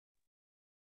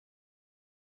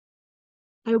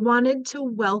I wanted to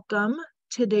welcome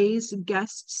today's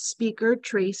guest speaker,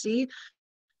 Tracy.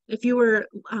 If you were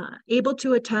able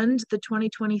to attend the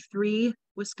 2023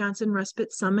 Wisconsin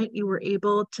Respite Summit, you were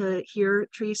able to hear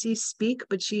Tracy speak,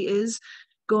 but she is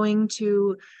going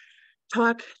to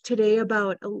talk today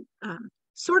about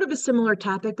sort of a similar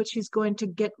topic, but she's going to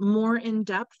get more in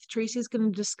depth. Tracy's going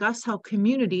to discuss how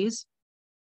communities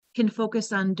can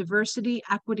focus on diversity,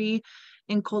 equity,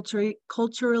 and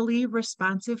culturally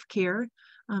responsive care.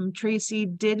 Tracy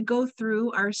did go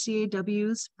through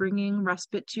RCAW's Bringing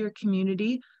Respite to Your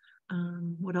Community.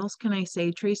 What else can I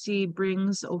say? Tracy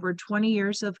brings over 20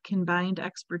 years of combined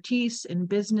expertise in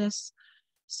business,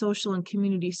 social and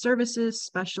community services,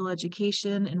 special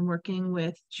education, and working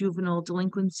with juvenile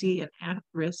delinquency and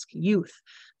at-risk youth.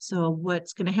 So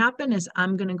what's going to happen is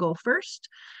I'm going to go first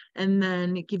and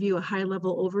then give you a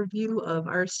high-level overview of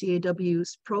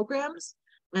RCAW's programs.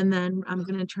 And then I'm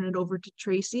going to turn it over to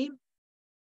Tracy.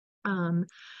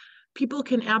 People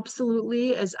can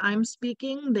absolutely, as I'm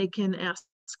speaking, they can ask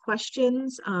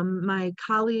questions. My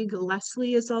colleague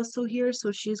Leslie is also here,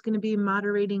 so she's going to be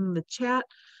moderating the chat.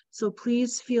 So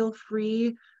please feel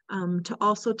free to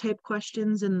also type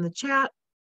questions in the chat.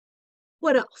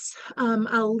 What else?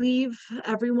 I'll leave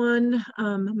everyone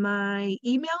my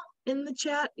email in the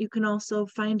chat. You can also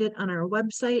find it on our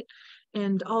website.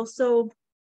 And also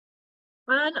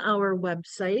on our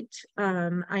website,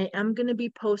 I am going to be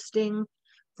posting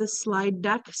the slide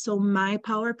deck, so my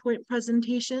PowerPoint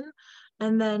presentation.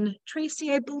 And then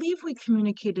Tracy, I believe we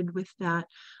communicated with that.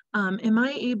 Am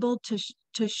I able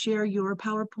to share your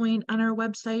PowerPoint on our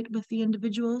website with the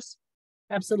individuals?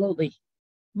 Absolutely.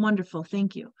 Wonderful,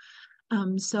 thank you.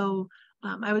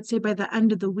 I would say by the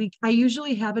end of the week, I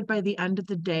usually have it by the end of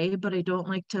the day, but I don't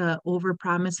like to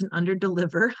overpromise and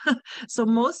under-deliver. So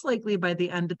most likely by the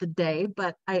end of the day,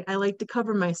 but I like to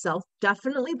cover myself.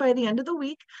 Definitely by the end of the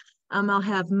week. I'll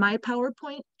have my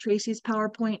PowerPoint, Tracy's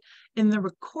PowerPoint, and the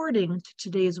recording to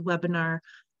today's webinar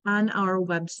on our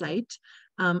website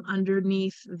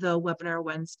underneath the Webinar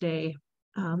Wednesday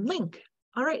link.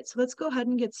 All right, so let's go ahead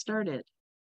and get started.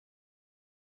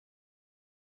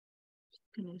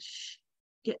 I'm gonna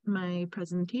get my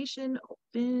presentation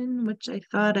open, which I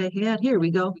thought I had. Here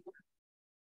we go.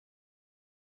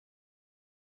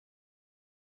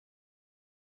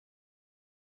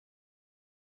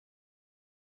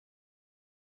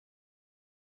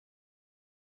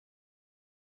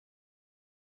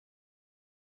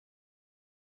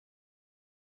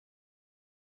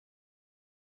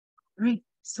 Right,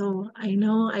 so I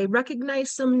know I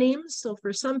recognize some names. So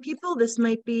for some people, this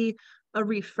might be a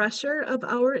refresher of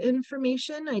our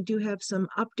information. I do have some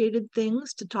updated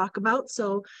things to talk about.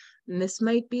 So this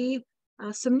might be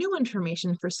some new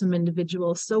information for some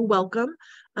individuals. So welcome.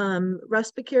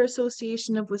 Respite Care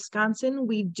Association of Wisconsin.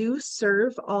 We do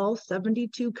serve all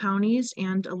 72 counties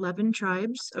and 11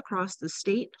 tribes across the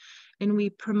state, and we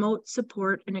promote,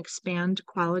 support, and expand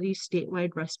quality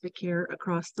statewide respite care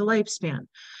across the lifespan.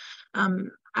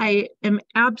 I am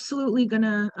absolutely going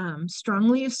to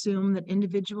strongly assume that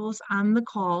individuals on the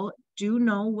call do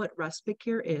know what respite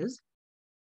care is.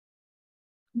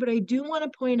 But I do want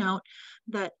to point out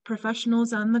that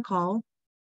professionals on the call,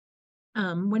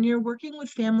 when you're working with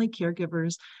family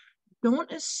caregivers, don't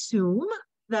assume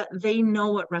that they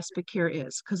know what respite care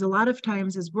is. Because a lot of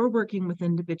times as we're working with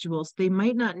individuals, they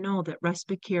might not know that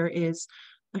respite care is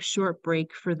a short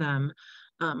break for them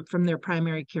from their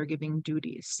primary caregiving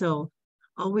duties. So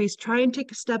always try and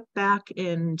take a step back,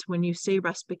 and when you say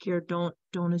respite care, don't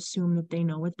assume that they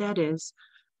know what that is.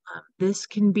 This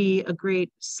can be a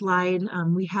great slide.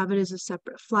 We have it as a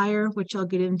separate flyer, which I'll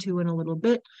get into in a little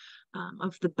bit,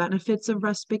 of the benefits of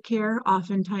respite care.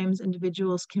 Oftentimes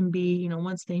individuals can be,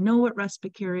 once they know what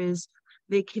respite care is,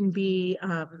 they can be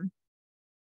a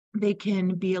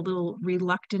little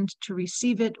reluctant to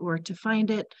receive it or to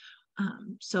find it.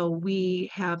 So we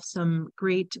have some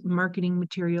great marketing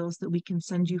materials that we can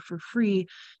send you for free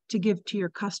to give to your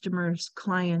customers,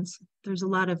 clients. There's a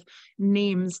lot of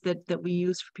names that we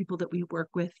use for people that we work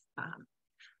with,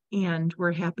 and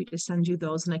we're happy to send you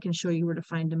those, and I can show you where to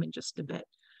find them in just a bit.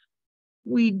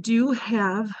 We do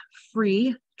have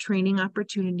free training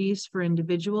opportunities for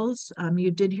individuals.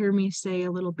 You did hear me say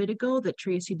a little bit ago that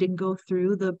Tracy did go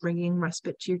through the Bringing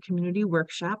Respite to Your Community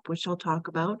workshop, which I'll talk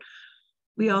about.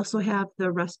 We also have the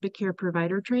respite care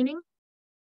provider training.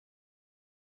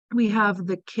 We have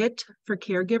the kit for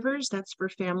caregivers, that's for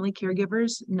family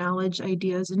caregivers, knowledge,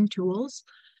 ideas, and tools,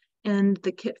 and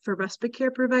the kit for respite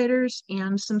care providers,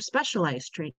 and some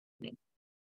specialized training.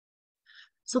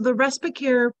 So the respite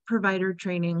care provider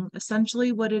training,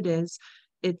 essentially what it is,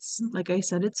 it's, like I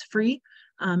said, it's free.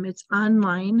 It's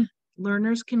online.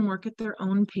 Learners can work at their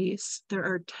own pace. There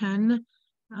are 10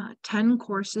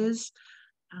 courses.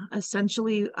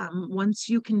 Essentially, once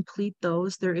you complete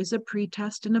those, there is a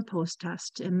pre-test and a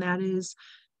post-test, and that is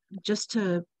just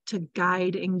to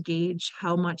guide and gauge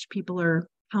how much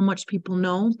people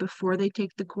know before they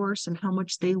take the course and how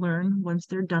much they learn once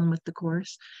they're done with the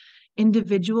course.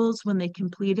 Individuals, when they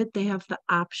complete it, they have the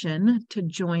option to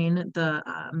join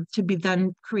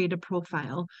then create a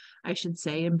profile, I should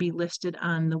say, and be listed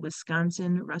on the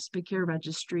Wisconsin Respite Care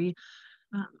Registry.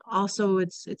 Also,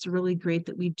 it's really great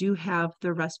that we do have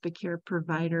the Respite Care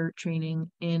provider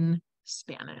training in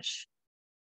Spanish.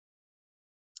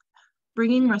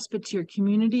 Bringing respite to your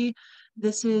community.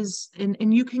 This is,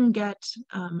 and you can get,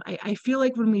 I feel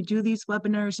like when we do these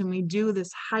webinars and we do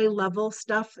this high level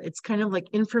stuff, it's kind of like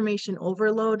information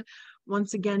overload.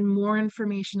 Once again, more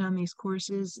information on these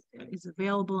courses is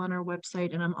available on our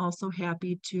website, and I'm also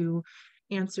happy to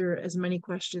answer as many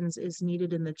questions as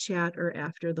needed in the chat or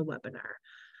after the webinar.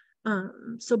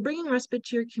 So bringing respite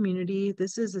to your community,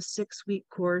 this is a 6-week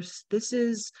course. This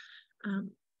is,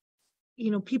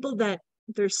 people that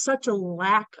there's such a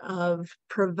lack of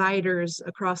providers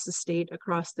across the state,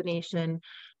 across the nation,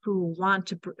 who want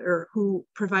to or who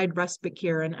provide respite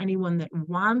care, and anyone that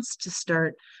wants to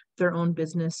start their own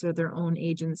business or their own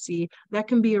agency, that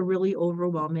can be a really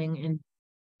overwhelming and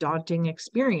daunting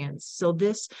experience. So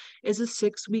this is a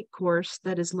 6-week course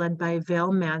that is led by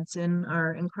Val Madsen,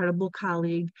 our incredible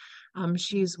colleague.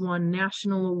 She's won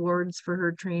national awards for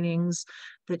her trainings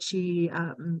that she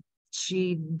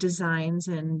designs,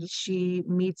 and she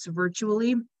meets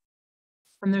virtually.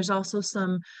 And there's also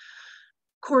some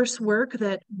coursework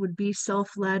that would be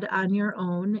self-led on your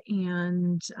own,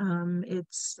 and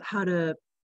it's how to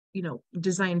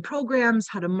design programs,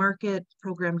 how to market,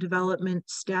 program development,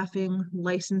 staffing,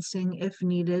 licensing if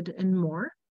needed, and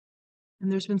more.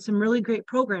 And there's been some really great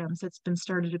programs that's been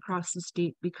started across the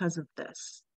state because of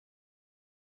this.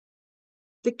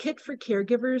 The kit for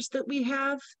caregivers that we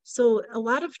have. So a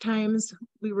lot of times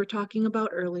we were talking about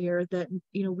earlier that,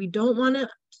 we don't want to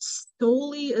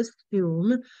solely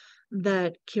assume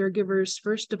that caregivers,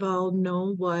 first of all,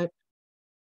 know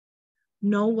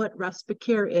what respite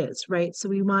care is, right? So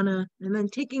we want to, and then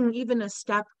taking even a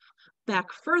step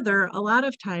back further, a lot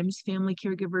of times family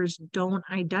caregivers don't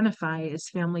identify as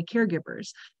family caregivers.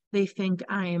 They think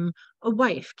I'm a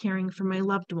wife caring for my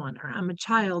loved one, or I'm a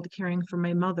child caring for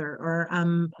my mother, or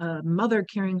I'm a mother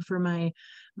caring for my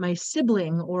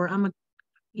sibling, or I'm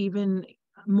even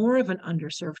more of an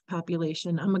underserved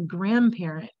population. I'm a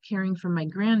grandparent caring for my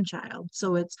grandchild.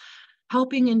 So it's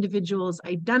helping individuals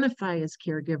identify as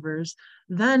caregivers,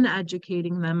 then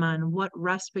educating them on what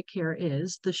respite care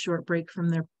is, the short break from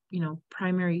their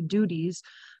primary duties.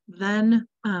 Then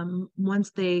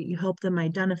once you help them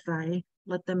identify,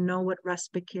 let them know what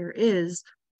respite care is,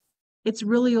 it's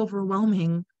really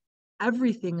overwhelming.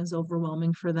 Everything is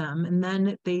overwhelming for them. And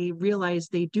then they realize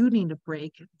they do need a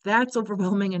break. That's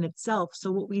overwhelming in itself.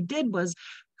 So what we did was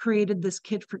created this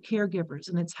kit for caregivers,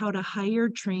 and it's how to hire,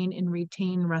 train, and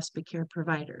retain respite care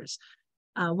providers.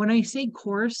 When I say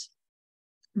course,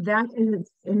 that in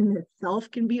itself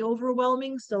can be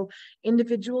overwhelming. So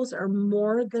individuals are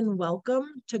more than welcome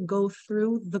to go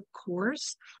through the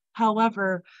course.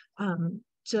 However,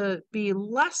 to be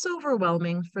less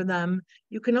overwhelming for them,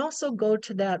 you can also go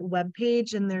to that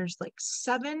webpage, and there's like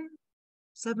seven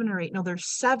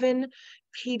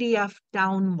PDF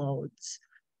downloads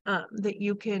that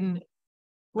you can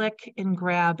click and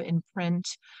grab and print,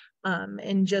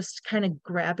 and just kind of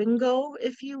grab and go,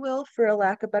 if you will, for a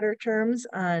lack of better terms,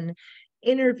 on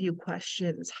interview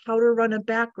questions, how to run a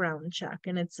background check.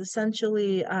 And it's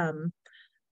essentially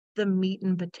the meat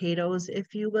and potatoes,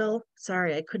 if you will.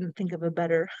 Sorry, I couldn't think of a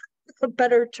better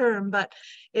term, but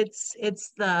it's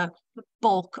the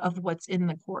bulk of what's in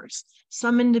the course.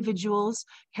 Some individuals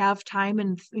have time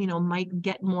and might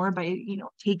get more by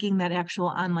taking that actual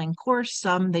online course.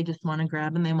 Some they just want to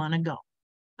grab and they want to go.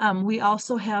 We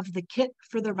also have the kit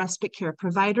for the respite care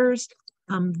providers,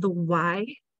 the why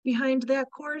behind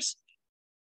that course.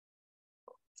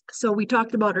 So we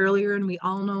talked about earlier, and we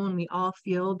all know and we all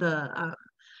feel the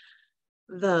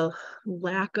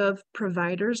lack of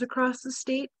providers across the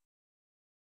state.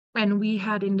 And we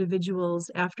had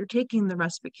individuals, after taking the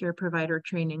respite care provider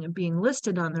training and being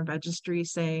listed on the registry,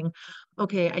 saying,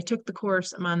 okay, I took the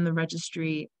course, I'm on the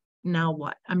registry, now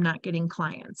what? I'm not getting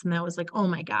clients. And that was like, oh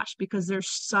my gosh, because there's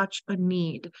such a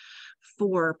need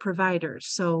for providers.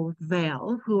 So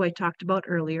Val, who I talked about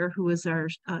earlier, who is our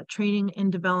training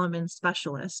and development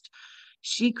specialist,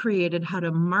 She created how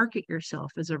to market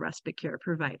yourself as a respite care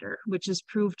provider, which has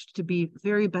proved to be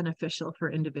very beneficial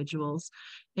for individuals,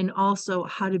 and also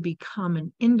how to become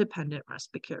an independent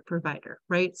respite care provider,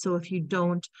 right? So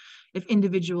if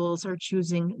individuals are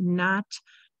choosing not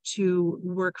to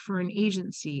work for an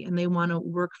agency and they want to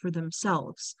work for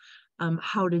themselves,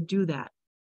 how to do that.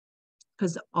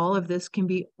 Because all of this can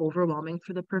be overwhelming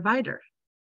for the provider.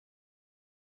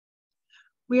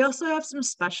 We also have some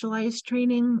specialized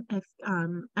training. If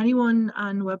anyone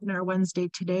on Webinar Wednesday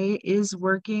today is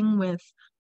working with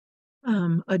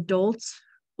adults,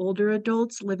 older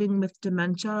adults living with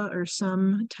dementia or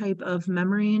some type of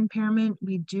memory impairment,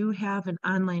 we do have an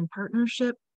online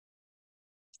partnership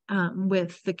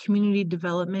with the Community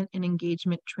Development and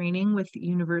Engagement Training with the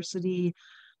University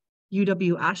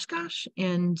UW-Oshkosh,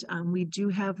 and we do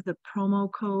have the promo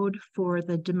code for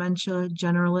the Dementia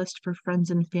Generalist for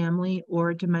Friends and Family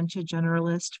or Dementia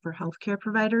Generalist for healthcare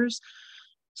providers.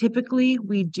 Typically,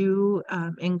 we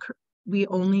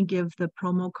only give the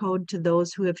promo code to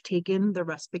those who have taken the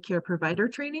respite care provider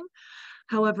training.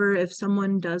 However, if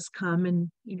someone does come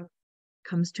and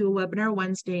comes to a webinar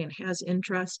Wednesday and has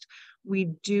interest, we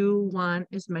do want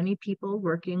as many people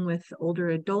working with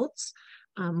older adults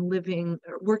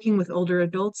working with older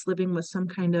adults living with some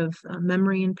kind of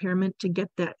memory impairment to get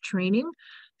that training.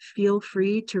 Feel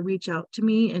free to reach out to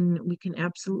me and we can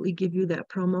absolutely give you that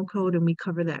promo code and we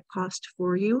cover that cost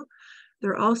for you.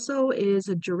 There also is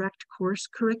a direct course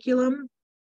curriculum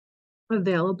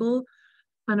available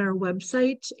on our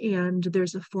website, and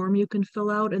there's a form you can fill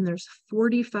out, and there's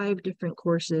 45 different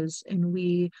courses, and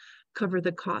we cover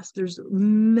the cost. There's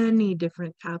many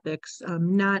different topics,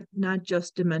 not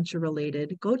just dementia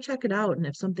related. Go check it out, and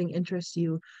if something interests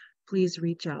you, please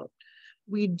reach out.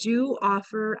 We do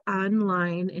offer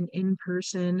online and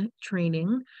in-person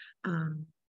training,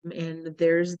 and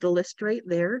there's the list right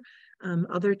there.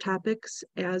 Other topics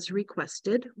as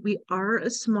requested. We are a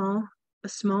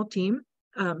small team.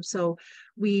 So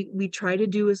we try to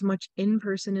do as much in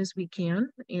person as we can,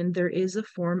 and there is a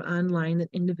form online that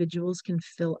individuals can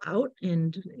fill out,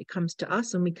 and it comes to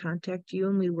us and we contact you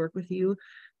and we work with you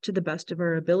to the best of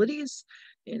our abilities.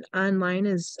 And online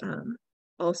is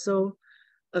also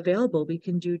available. We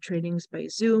can do trainings by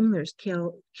Zoom. There's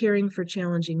Caring for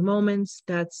Challenging Moments.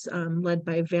 That's led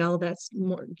by Val. That's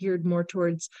geared more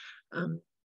towards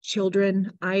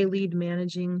children. I lead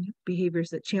Managing Behaviors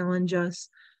That Challenge Us.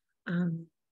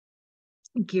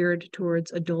 Geared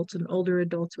towards adults and older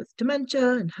adults with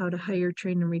dementia and how to hire,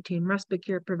 train, and retain respite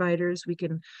care providers. We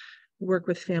can work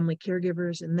with family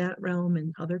caregivers in that realm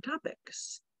and other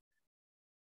topics.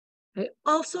 I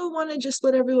also want to just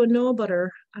let everyone know about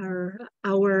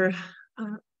our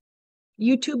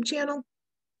YouTube channel.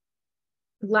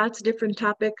 Lots of different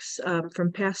topics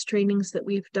from past trainings that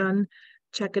we've done.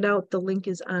 Check it out. The link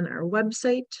is on our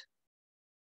website.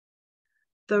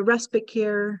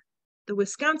 The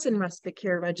Wisconsin Respite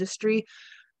Care Registry.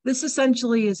 This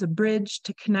essentially is a bridge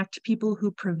to connect people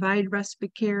who provide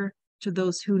respite care to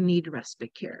those who need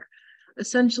respite care.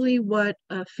 Essentially what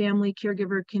a family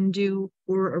caregiver can do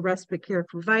or a respite care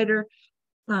provider.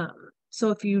 So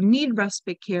if you need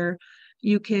respite care,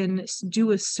 you can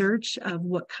do a search of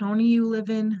what county you live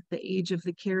in, the age of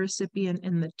the care recipient,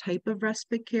 and the type of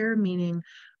respite care, meaning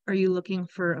are you looking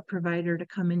for a provider to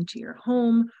come into your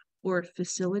home or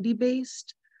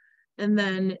facility-based? And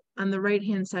then on the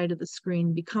right-hand side of the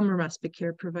screen, become a respite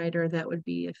care provider. That would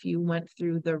be if you went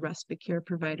through the respite care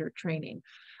provider training.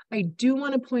 I do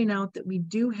want to point out that we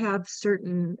do have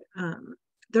certain,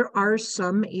 there are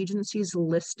some agencies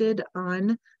listed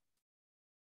on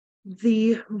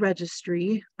the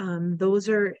registry. Those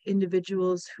are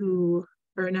individuals who,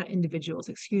 or not individuals,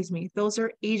 excuse me. Those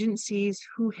are agencies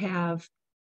who have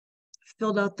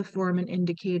filled out the form and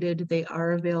indicated they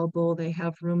are available, they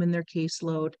have room in their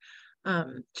caseload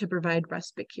to provide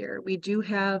respite care. We do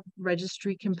have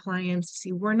registry compliance.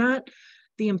 See, we're not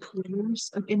the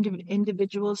employers of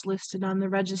individuals listed on the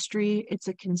registry. It's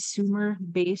a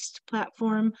consumer-based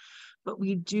platform, but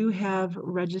we do have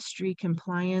registry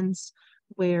compliance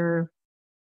where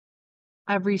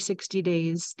every 60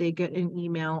 days they get an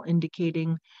email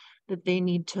indicating that they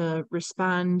need to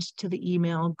respond to the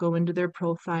email, go into their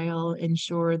profile,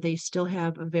 ensure they still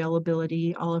have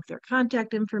availability, all of their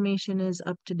contact information is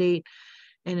up to date.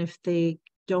 And if they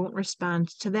don't respond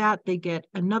to that, they get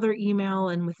another email,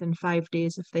 and within 5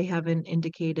 days, if they haven't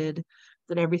indicated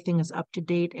that everything is up to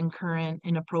date and current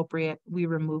and appropriate, we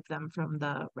remove them from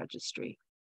the registry.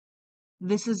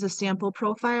 This is a sample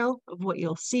profile of what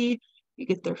you'll see. You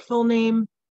get their full name,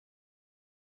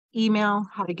 email,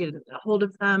 how to get a hold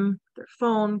of them, their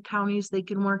phone, counties they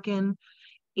can work in,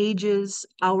 ages,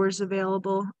 hours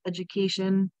available,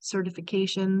 education,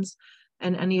 certifications,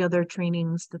 and any other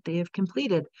trainings that they have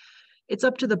completed. It's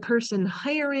up to the person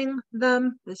hiring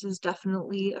them. This is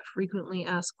definitely a frequently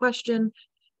asked question.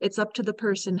 It's up to the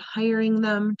person hiring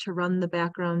them to run the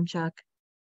background check,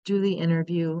 do the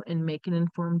interview, and make an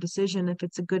informed decision if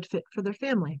it's a good fit for their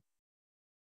family.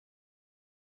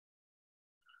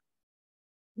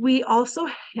 We also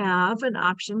have an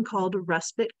option called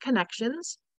Respite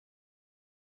Connections.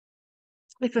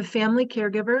 If a family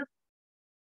caregiver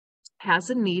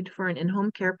has a need for an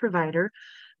in-home care provider,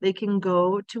 they can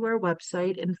go to our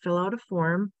website and fill out a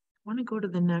form. I want to go to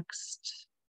the next.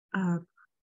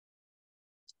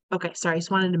 Okay, sorry, I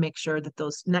just wanted to make sure that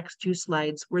those next two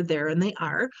slides were there, and they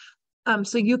are.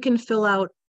 So you can fill out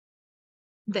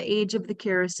the age of the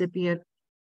care recipient,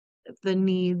 the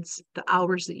needs, the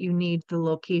hours that you need, the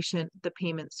location, the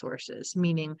payment sources,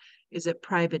 meaning, is it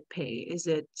private pay? Is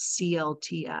it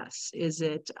CLTS? Is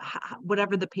it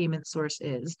whatever the payment source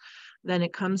is? Then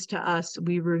it comes to us,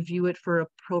 we review it for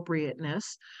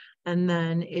appropriateness, and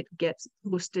then it gets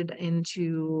posted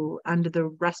onto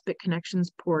the Respite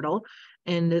Connections portal,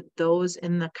 and those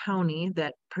in the county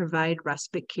that provide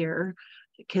respite care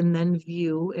can then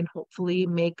view and hopefully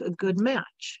make a good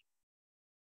match.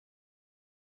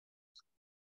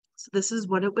 So this is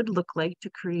what it would look like to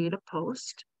create a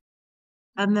post.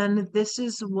 And then this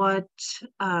is what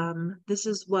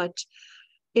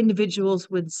individuals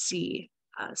would see.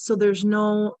 So there's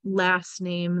no last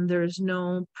name, there's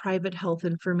no private health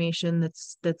information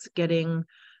that's getting,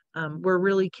 we're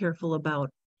really careful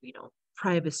about,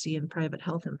 privacy and private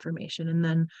health information. And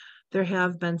then there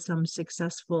have been some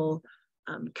successful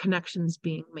connections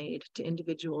being made to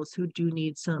individuals who do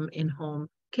need some in-home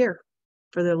care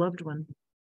for their loved one.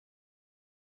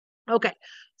 Okay,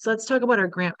 so let's talk about our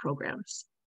grant programs.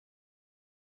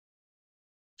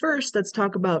 First, let's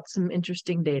talk about some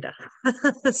interesting data.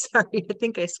 Sorry, I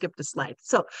think I skipped a slide.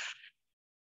 So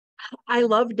I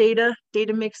love data.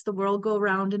 Data makes the world go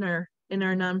round in our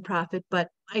nonprofit, but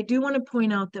I do want to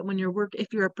point out that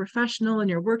if you're a professional and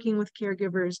you're working with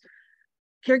caregivers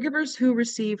who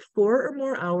receive 4 or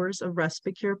more hours of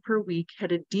respite care per week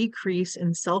had a decrease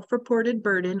in self-reported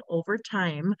burden over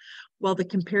time, while the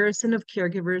comparison of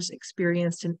caregivers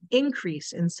experienced an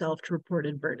increase in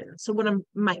self-reported burden. So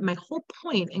my whole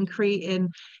point in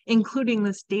including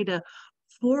this data,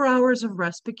 4 hours of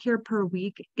respite care per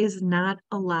week is not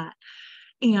a lot.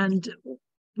 And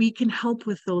we can help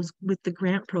with the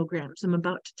grant programs I'm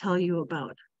about to tell you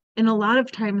about. And a lot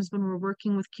of times when we're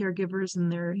working with caregivers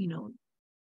and they're,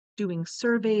 doing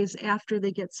surveys after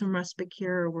they get some respite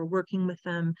care, or we're working with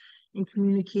them and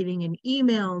communicating in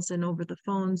emails and over the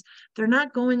phones, they're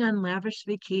not going on lavish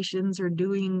vacations or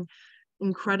doing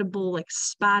incredible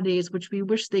spa days, which we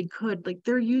wish they could.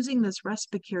 They're using this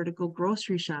respite care to go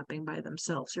grocery shopping by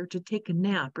themselves, or to take a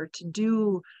nap, or to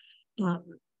do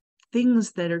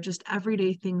things that are just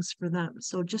everyday things for them.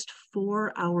 So just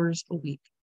 4 hours a week.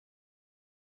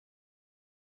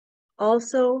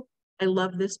 Also, I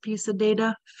love this piece of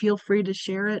data. Feel free to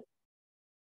share it.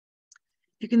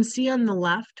 You can see on the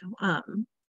left,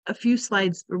 a few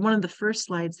slides, or one of the first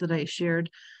slides that I shared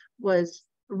was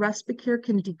respite care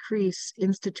can decrease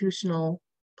institutional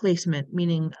placement,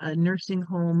 meaning a nursing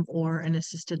home or an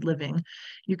assisted living.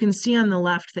 You can see on the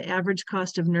left, the average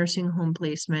cost of nursing home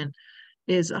placement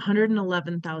is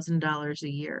 $111,000 a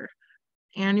year.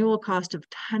 Annual cost of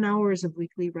 10 hours of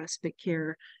weekly respite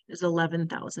care is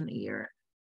 $11,000 a year.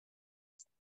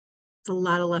 It's a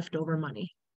lot of leftover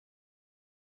money.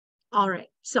 All right,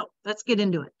 so let's get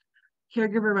into it.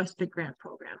 Caregiver Respite Grant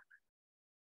Program.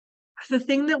 The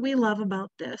thing that we love about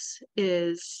this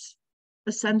is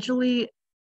essentially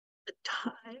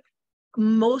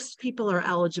most people are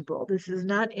eligible. This is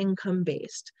not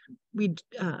income-based.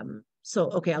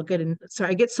 Okay, I'll get in.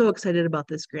 Sorry, I get so excited about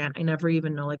this grant. I never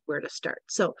even know where to start.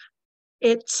 So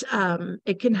it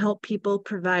can help people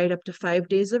provide up to 5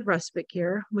 days of respite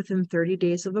care within 30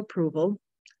 days of approval.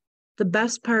 The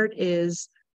best part is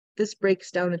this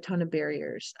breaks down a ton of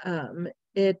barriers.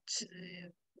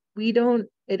 We don't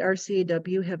at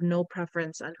RCAW have no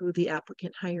preference on who the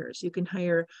applicant hires. You can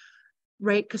hire,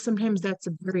 right? Because sometimes that's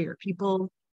a barrier. People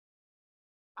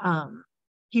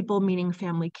meaning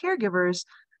family caregivers,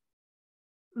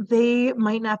 they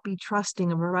might not be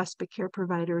trusting of a respite care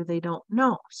provider they don't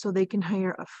know. So they can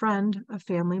hire a friend, a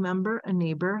family member, a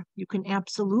neighbor. You can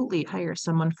absolutely hire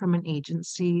someone from an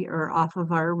agency or off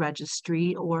of our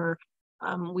registry, or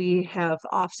we have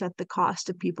offset the cost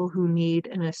of people who need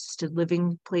an assisted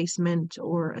living placement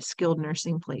or a skilled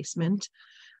nursing placement.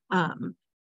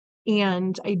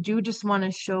 And I do just want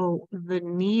to show the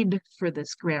need for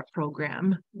this grant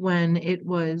program when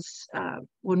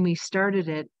when we started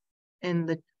it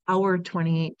in our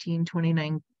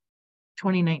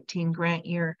 2019 grant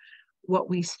year, what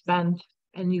we spent,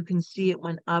 and you can see it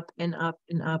went up and up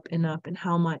and up and up, and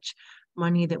how much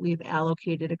money that we've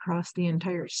allocated across the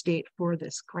entire state for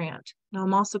this grant. Now,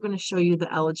 I'm also going to show you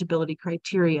the eligibility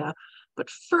criteria, but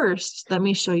first, let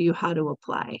me show you how to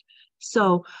apply.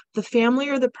 So the family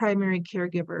or the primary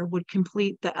caregiver would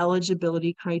complete the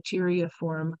eligibility criteria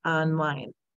form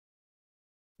online.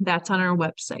 That's on our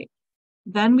website.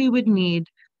 Then we would need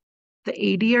the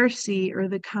ADRC or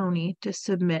the county to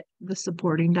submit the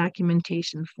supporting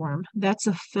documentation form. That's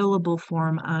a fillable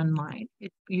form online.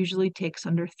 It usually takes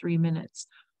under 3 minutes.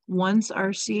 Once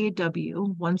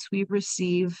we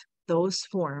receive those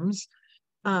forms,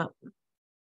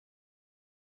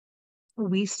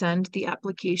 we send the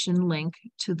application link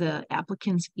to the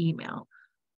applicant's email.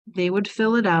 They would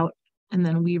fill it out, and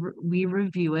then we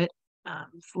review it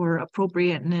for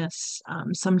appropriateness.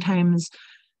 Sometimes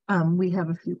we have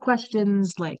a few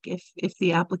questions, like if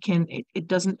the applicant, it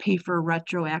doesn't pay for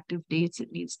retroactive dates,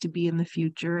 it needs to be in the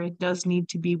future. It does need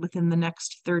to be within the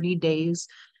next 30 days.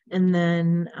 And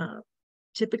then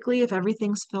typically, if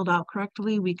everything's filled out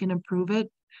correctly, we can approve it.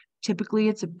 Typically,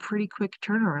 it's a pretty quick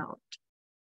turnaround.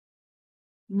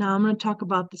 Now I'm going to talk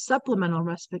about the supplemental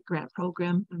respite grant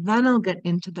program. Then I'll get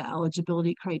into the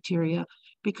eligibility criteria,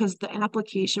 because the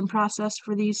application process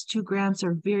for these two grants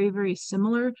are very, very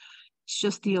similar. It's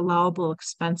just the allowable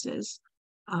expenses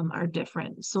are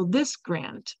different. So this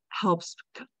grant helps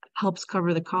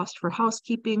cover the cost for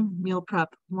housekeeping, meal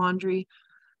prep, laundry,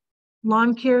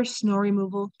 lawn care, snow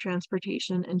removal,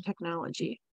 transportation, and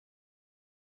technology.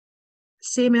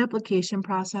 Same application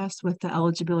process with the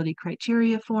eligibility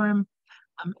criteria form.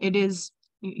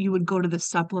 You would go to the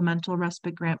supplemental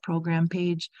respite grant program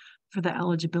page for the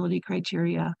eligibility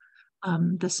criteria.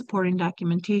 The supporting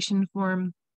documentation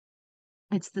form,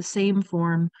 it's the same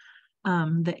form.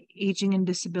 The Aging and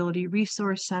Disability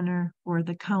Resource Center or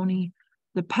the county,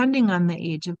 depending on the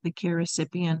age of the care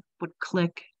recipient,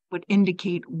 would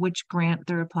indicate which grant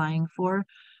they're applying for.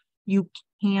 You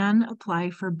can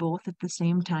apply for both at the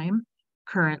same time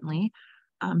currently.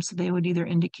 So they would either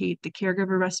indicate the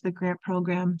Caregiver Respite Grant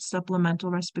Program,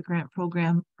 Supplemental Respite Grant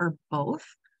Program, or both.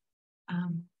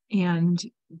 And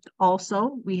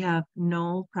also, we have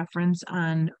no preference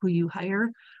on who you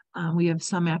hire. We have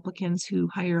some applicants who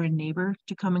hire a neighbor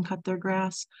to come and cut their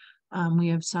grass. We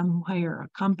have some who hire a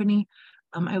company.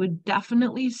 I would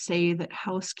definitely say that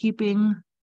housekeeping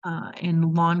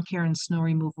and lawn care and snow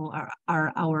removal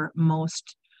are our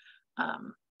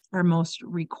most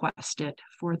requested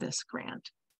for this grant.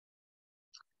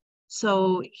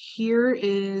 So here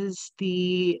is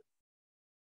the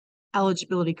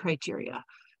eligibility criteria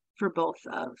for both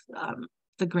of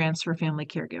the grants for family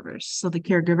caregivers. So the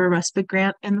Caregiver Respite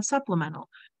Grant and the supplemental.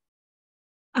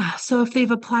 So if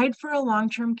they've applied for a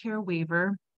long-term care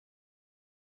waiver,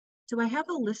 do I have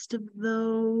a list of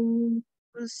those?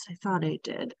 I thought I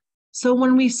did. So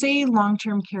when we say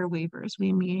long-term care waivers,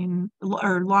 we mean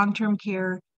or long-term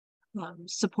care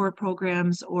support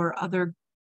programs or other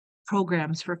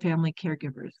programs for family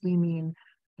caregivers. We mean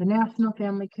the National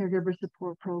Family Caregiver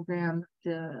Support Program,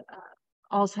 the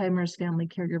Alzheimer's Family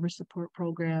Caregiver Support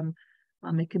Program.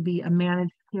 It could be a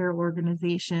managed care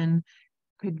organization,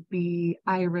 could be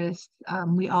IRIS.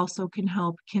 We also can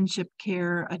help kinship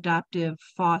care, adoptive,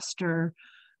 foster.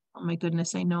 Oh my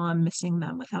goodness, I know I'm missing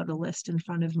them without a list in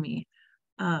front of me.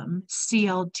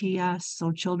 CLTS,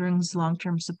 so Children's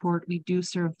Long-Term Support, we do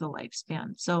serve the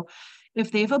lifespan. So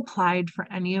if they've applied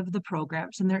for any of the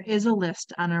programs, and there is a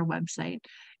list on our website,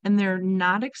 and they're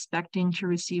not expecting to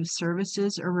receive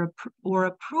services or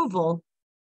approval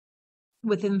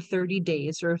within 30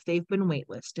 days, or if they've been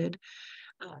waitlisted,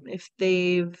 if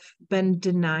they've been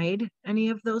denied any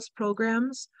of those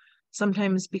programs,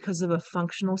 sometimes because of a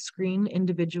functional screen,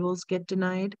 individuals get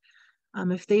denied.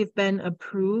 If they've been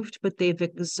approved, but they've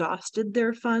exhausted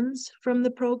their funds from the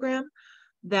program,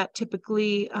 that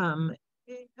typically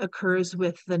occurs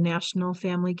with the National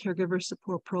Family Caregiver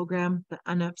Support Program, the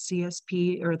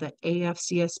NFCSP or the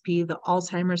AFCSP, the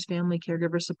Alzheimer's Family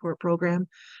Caregiver Support Program.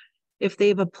 If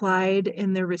they've applied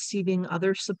and they're receiving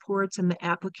other supports and the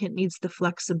applicant needs the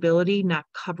flexibility not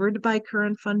covered by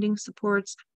current funding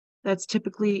supports, that's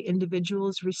typically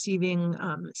individuals receiving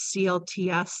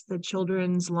CLTS, the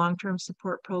Children's Long-Term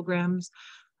Support Programs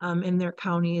in their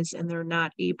counties, and they're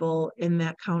not able in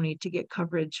that county to get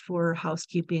coverage for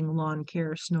housekeeping, lawn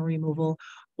care, snow removal,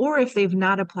 or if they've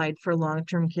not applied for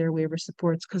long-term care waiver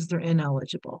supports because they're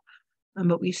ineligible.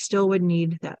 but we still would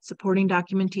need that supporting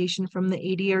documentation from the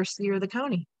ADRC or the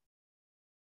county.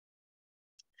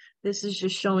 This is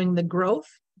just showing the growth,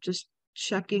 just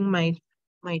checking my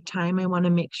time. I want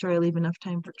to make sure I leave enough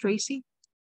time for Tracy.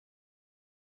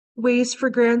 Ways for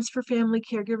grants for family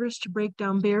caregivers to break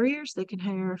down barriers. They can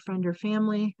hire a friend or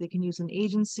family. They can use an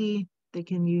agency. They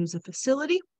can use a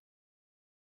facility.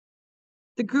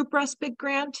 The group respite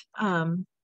grant. They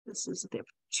have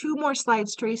 2 more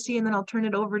slides, Tracy, and then I'll turn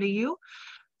it over to you.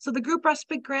 So the group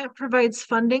respite grant provides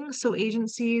funding. So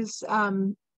agencies,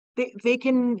 they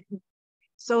can,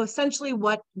 so essentially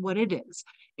what it is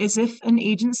if an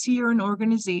agency or an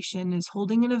organization is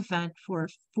holding an event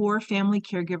for family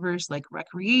caregivers, like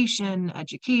recreation,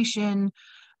 education,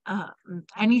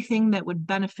 anything that would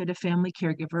benefit a family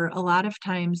caregiver, a lot of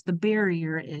times the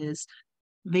barrier is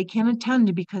they can't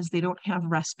attend because they don't have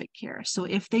respite care. So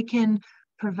if they can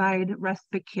provide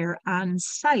respite care on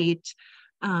site,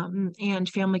 and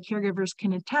family caregivers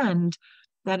can attend,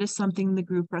 that is something the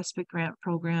group respite grant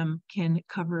program can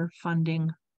cover funding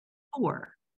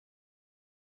for.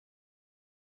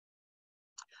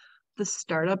 The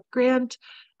startup grant,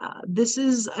 this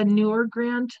is a newer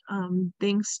grant,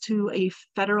 thanks to a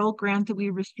federal grant that we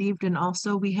received, and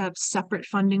also we have separate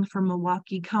funding from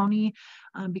Milwaukee County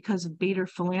because of Bader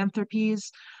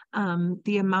Philanthropies.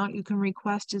 The amount you can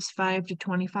request is $5,000 to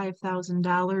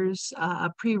 $25,000. A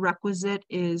prerequisite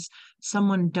is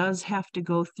someone does have to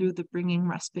go through the Bringing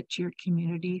Respite to Your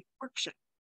Community workshop.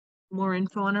 More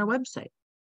info on our website.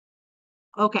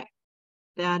 Okay,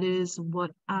 that is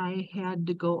what I had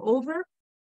to go over,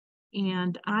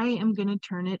 and I am going to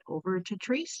turn it over to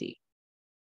Tracy.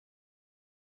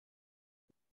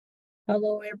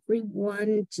 Hello,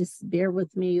 everyone. Just bear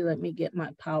with me. Let me get my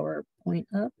PowerPoint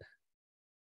up.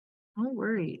 No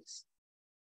worries.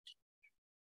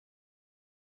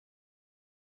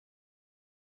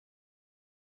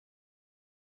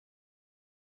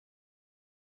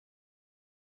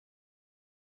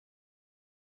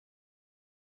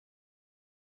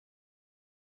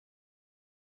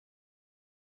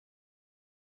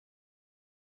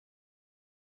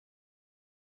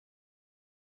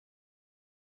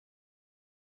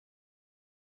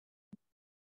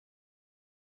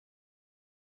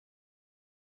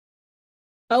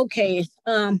 Okay.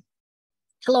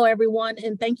 Hello, everyone,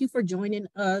 and thank you for joining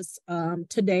us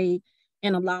today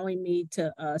and allowing me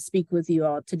to speak with you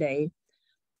all today.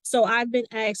 So I've been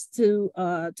asked to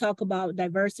talk about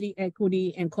diversity,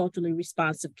 equity, and culturally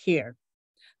responsive care.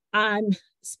 I'm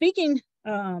speaking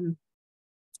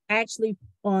actually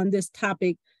on this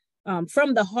topic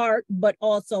from the heart, but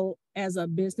also as a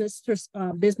business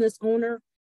owner,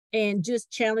 and just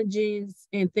challenges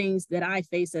and things that I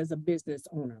face as a business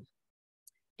owner.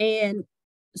 And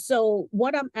so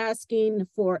what I'm asking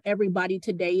for everybody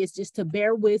today is just to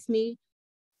bear with me.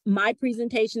 My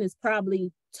presentation is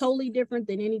probably totally different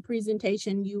than any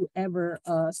presentation you ever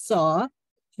saw,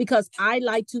 because I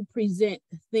like to present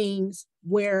things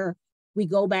where we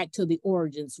go back to the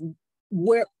origins.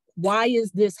 Why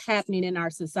is this happening in our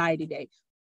society today?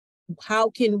 How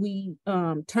can we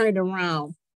turn it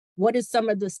around? What is some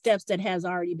of the steps that has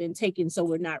already been taken so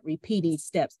we're not repeating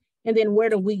steps? And then where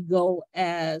do we go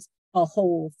as a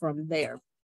whole from there?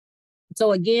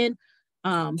 So again,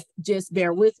 just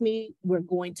bear with me. We're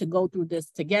going to go through this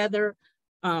together.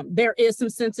 There is some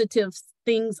sensitive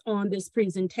things on this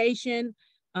presentation.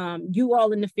 You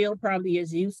all in the field probably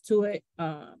is used to it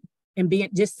and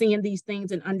just seeing these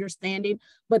things and understanding,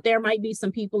 but there might be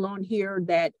some people on here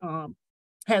that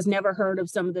has never heard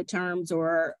of some of the terms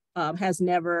or has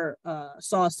never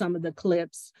saw some of the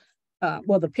clips,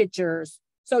 the pictures.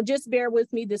 So just bear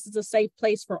with me. This is a safe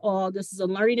place for all. This is a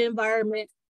learning environment.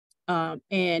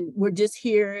 And we're just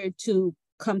here to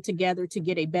come together to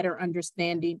get a better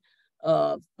understanding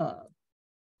of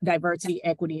diversity,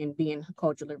 equity, and being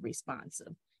culturally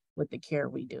responsive with the care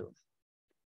we do.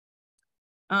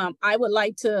 I would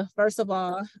like to, first of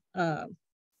all,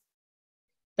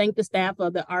 thank the staff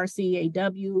of the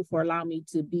RCAW for allowing me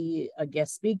to be a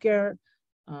guest speaker.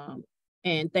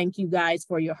 And thank you guys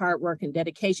for your hard work and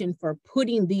dedication for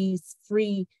putting these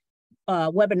free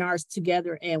webinars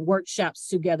together and workshops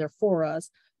together for us.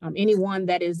 Anyone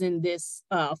that is in this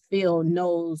field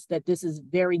knows that this is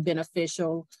very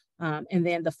beneficial. And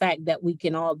then the fact that we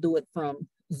can all do it from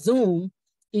Zoom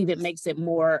even makes it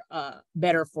more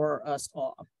better for us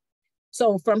all.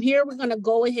 So from here, we're going to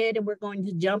go ahead and we're going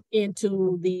to jump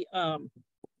into the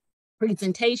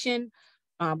presentation.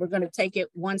 We're going to take it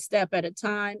one step at a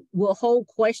time. We'll hold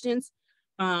questions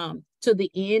to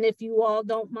the end if you all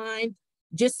don't mind,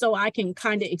 just so I can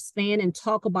kind of expand and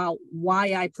talk about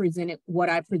why I presented what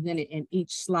I presented in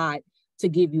each slide to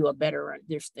give you a better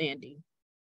understanding.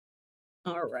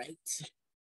 All right.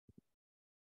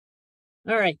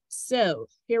 All right, so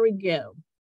here we go.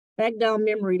 Back down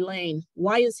memory lane.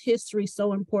 Why is history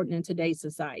so important in today's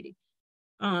society?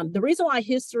 The reason why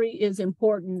history is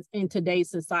important in today's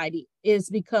society is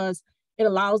because it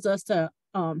allows us to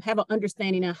have an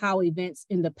understanding of how events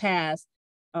in the past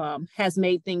has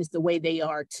made things the way they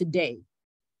are today.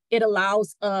 It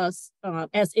allows us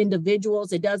as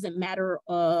individuals, it doesn't matter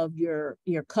of your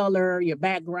color, your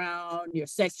background, your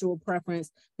sexual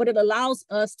preference, but it allows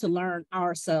us to learn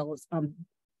ourselves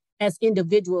as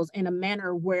individuals in a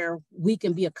manner where we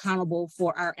can be accountable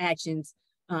for our actions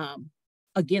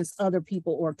against other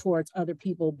people or towards other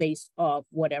people based off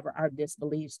whatever our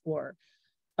disbeliefs or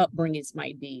upbringings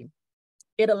might be.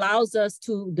 It allows us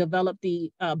to develop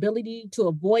the ability to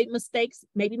avoid mistakes,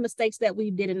 maybe mistakes that we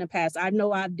did in the past. I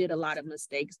know I did a lot of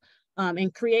mistakes,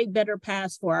 and create better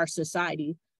paths for our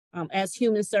society. As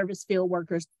human service field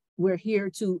workers, we're here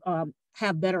to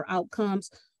have better outcomes.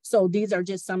 So these are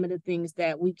just some of the things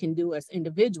that we can do as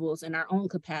individuals in our own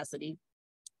capacity.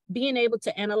 Being able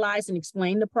to analyze and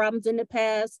explain the problems in the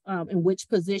past, and which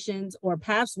positions or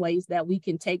pathways that we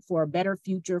can take for a better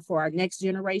future for our next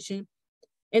generation.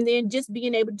 And then just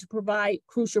being able to provide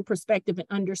crucial perspective and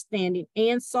understanding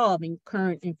and solving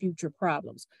current and future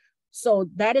problems. So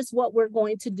that is what we're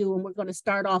going to do. And we're going to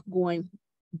start off going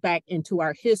back into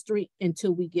our history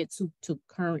until we get to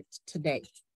current today.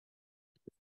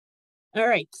 All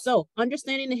right, so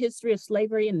understanding the history of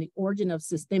slavery and the origin of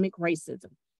systemic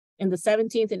racism. In the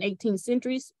 17th and 18th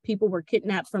centuries, people were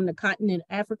kidnapped from the continent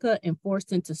of Africa and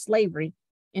forced into slavery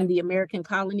in the American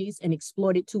colonies and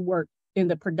exploited to work in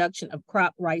the production of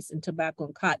crop, rice, and tobacco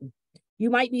and cotton. You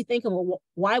might be thinking, well,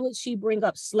 why would she bring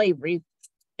up slavery?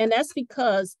 And that's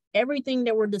because everything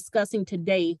that we're discussing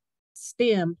today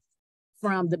stemmed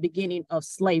from the beginning of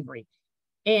slavery.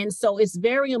 And so it's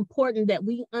very important that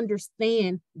we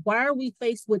understand why are we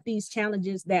faced with these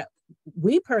challenges that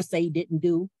we per se didn't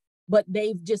do, but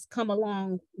they've just come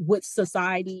along with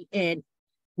society, and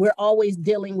we're always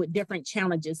dealing with different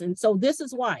challenges. And so this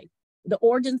is why the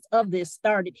origins of this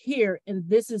started here, and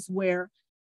this is where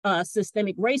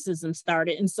systemic racism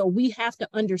started. And so we have to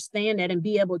understand that and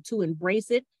be able to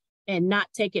embrace it and not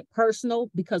take it personal,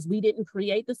 because we didn't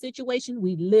create the situation,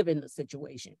 we live in the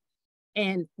situation.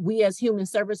 And we as human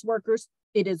service workers,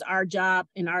 it is our job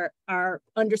and our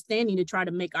understanding to try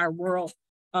to make our world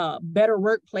a better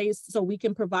workplace so we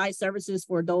can provide services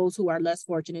for those who are less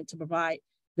fortunate to provide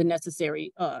the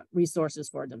necessary resources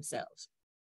for themselves.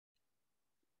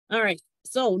 All right,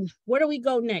 so where do we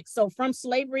go next? So from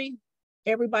slavery,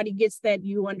 everybody gets that,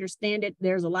 you understand it.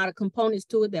 There's a lot of components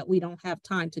to it that we don't have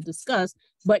time to discuss,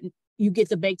 but you get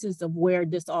the basis of where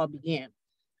this all began.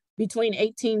 Between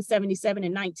 1877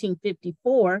 and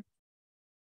 1954,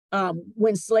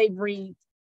 when slavery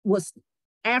was,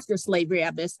 after slavery,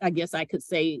 I guess I could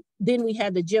say, then we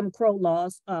had the Jim Crow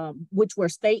laws, which were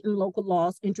state and local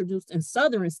laws introduced in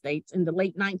southern states in the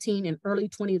late 19th and early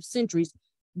 20th centuries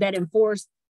that enforced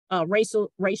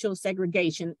racial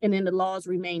segregation, and then the laws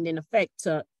remained in effect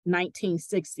to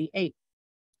 1968.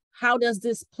 How does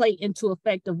this play into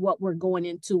effect of what we're going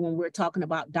into when we're talking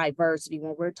about diversity,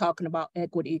 when we're talking about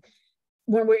equity,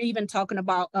 when we're even talking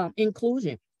about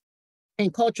inclusion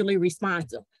and culturally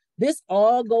responsive? This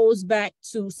all goes back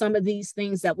to some of these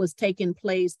things that was taking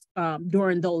place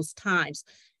during those times.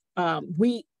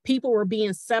 People were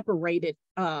being separated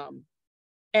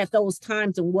at those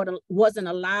times, and what wasn't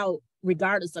allowed,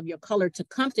 regardless of your color, to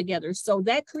come together. So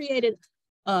that created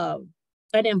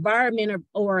an environment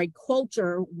or a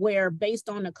culture where, based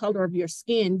on the color of your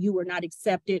skin, you were not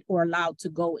accepted or allowed to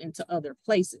go into other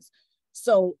places.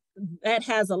 So that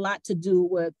has a lot to do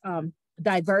with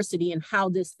diversity and how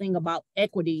this thing about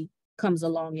equity comes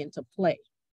along into play.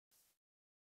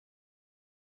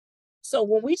 So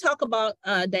when we talk about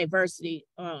diversity,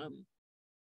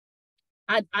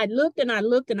 I looked and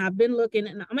I've been looking,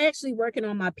 and I'm actually working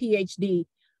on my PhD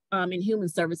in human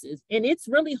services. And it's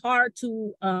really hard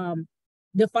to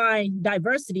define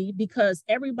diversity because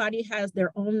everybody has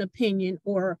their own opinion,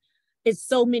 or it's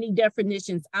so many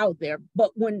definitions out there.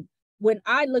 But when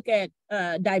I look at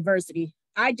diversity,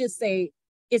 I just say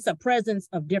it's a presence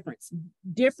of difference,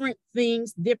 different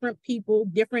things, different people,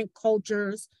 different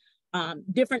cultures,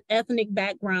 different ethnic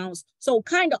backgrounds. So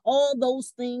kind of all those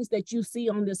things that you see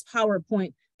on this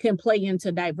PowerPoint can play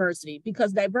into diversity,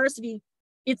 because diversity,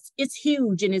 it's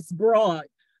huge and it's broad.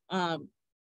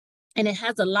 And it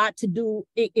has a lot to do,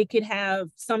 it could have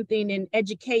something in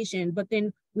education, but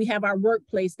then we have our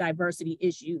workplace diversity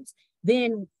issues.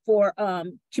 Then for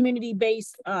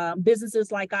community-based businesses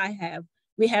like I have,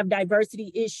 We have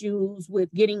diversity issues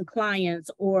with getting clients,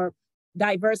 or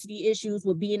diversity issues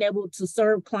with being able to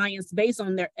serve clients based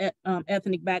on their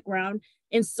ethnic background.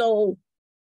 And so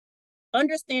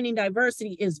understanding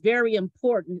diversity is very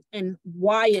important, and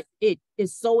why it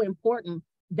is so important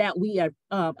that we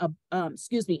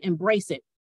embrace it.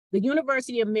 The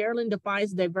University of Maryland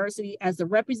defines diversity as the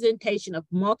representation of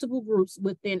multiple groups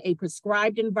within a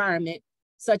prescribed environment,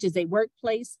 such as a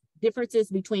workplace,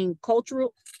 differences between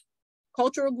cultural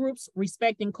groups,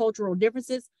 respecting cultural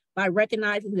differences by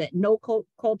recognizing that no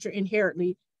culture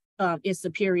inherently is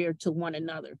superior to one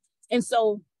another. And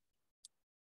so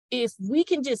if we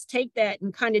can just take that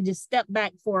and kind of just step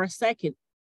back for a second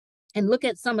and look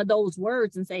at some of those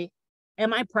words and say,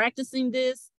 am I practicing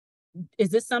this? Is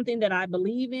this something that I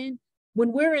believe in?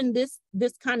 When we're in this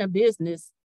kind of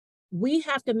business, we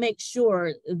have to make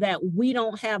sure that we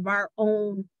don't have our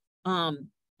own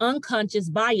unconscious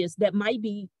bias that might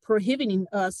be prohibiting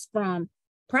us from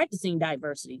practicing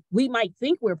diversity. We might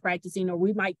think we're practicing, or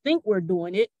we might think we're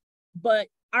doing it, but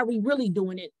are we really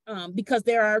doing it? Because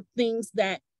there are things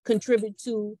that contribute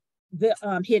to the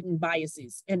hidden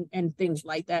biases and things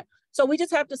like that. So we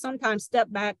just have to sometimes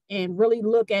step back and really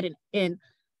look at it and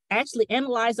actually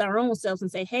analyze our own selves and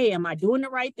say, hey, am I doing the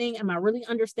right thing? Am I really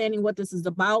understanding what this is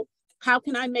about? How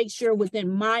can I make sure within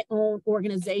my own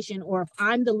organization, or if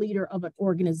I'm the leader of an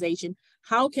organization,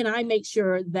 how can I make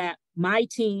sure that my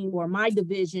team or my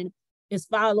division is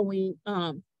following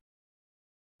the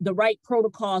right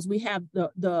protocols? We have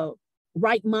the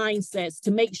right mindsets to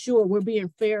make sure we're being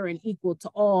fair and equal to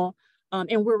all,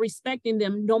 and we're respecting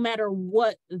them no matter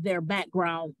what their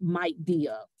background might be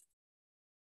of.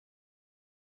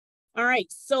 All right,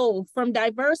 so from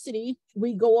diversity,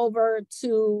 we go over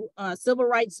to civil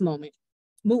rights movement.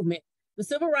 The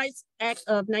Civil Rights Act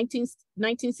of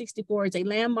 1964 is a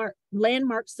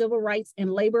landmark civil rights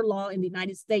and labor law in the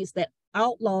United States that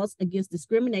outlaws against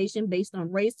discrimination based on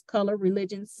race, color,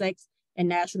 religion, sex, and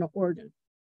national origin.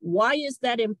 Why is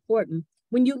that important?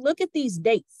 When you look at these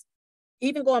dates,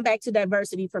 even going back to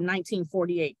diversity from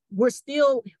 1948,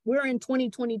 we're in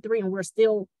 2023 and we're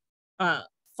still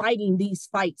fighting these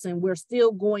fights, and we're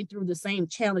still going through the same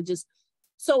challenges.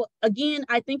 So again,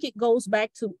 I think it goes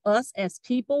back to us as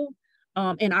people,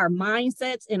 and our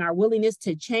mindsets, and our willingness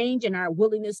to change, and our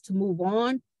willingness to move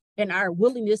on, and our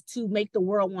willingness to make the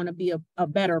world want to be a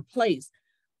better place.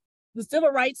 The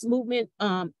civil rights movement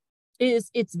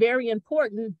it's very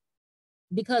important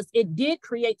because it did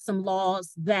create some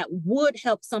laws that would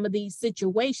help some of these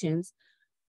situations,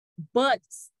 but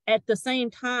at the same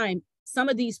time, some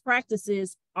of these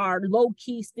practices are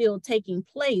low-key still taking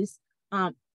place.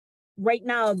 Right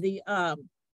now, the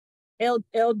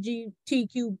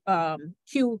LGBTQ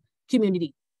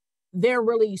community, they're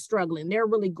really struggling. They're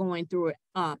really going through it.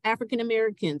 African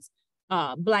Americans,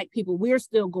 Black people, we're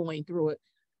still going through it.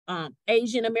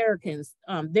 Asian Americans,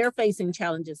 they're facing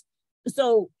challenges.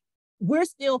 So we're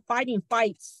still fighting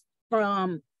fights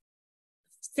from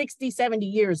 60, 70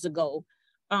 years ago.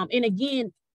 And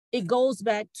again, it goes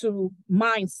back to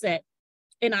mindset.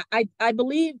 And I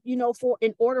believe, in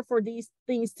order for these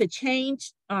things to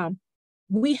change,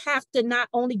 we have to not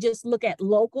only just look at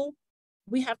local,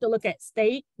 we have to look at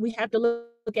state, we have to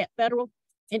look at federal,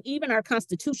 and even our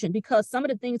Constitution, because some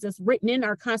of the things that's written in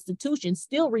our Constitution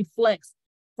still reflects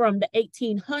from the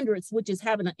 1800s, which is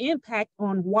having an impact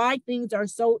on why things are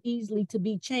so easily to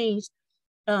be changed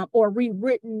or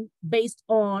rewritten based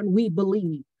on we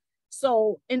believe.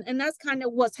 So, and that's kind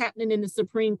of what's happening in the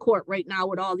Supreme Court right now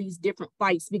with all these different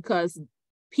fights, because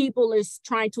people is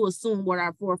trying to assume what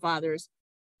our forefathers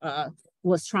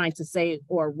was trying to say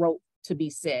or wrote to be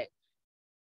said.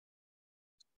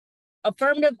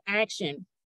 Affirmative action.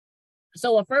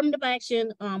 So affirmative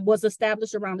action was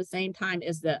established around the same time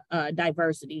as the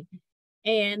diversity.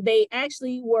 And they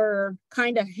actually were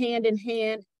kind of hand in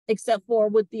hand, except for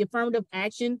with the affirmative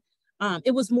action,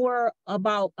 it was more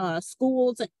about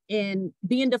schools and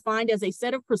being defined as a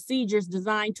set of procedures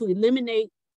designed to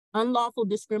eliminate unlawful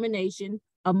discrimination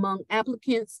among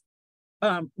applicants,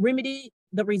 remedy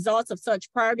the results of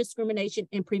such prior discrimination,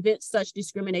 and prevent such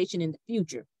discrimination in the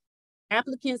future.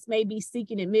 Applicants may be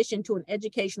seeking admission to an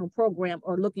educational program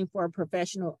or looking for a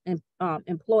professional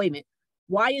employment.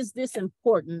 Why is this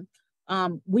important?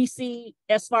 We see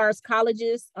as far as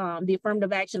colleges, the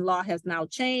affirmative action law has now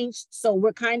changed. So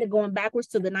we're kind of going backwards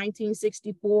to the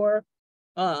 1964,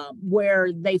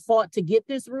 where they fought to get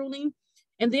this ruling.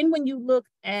 And then when you look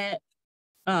at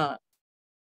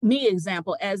me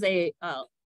example as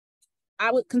I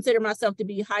would consider myself to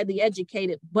be highly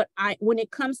educated, but when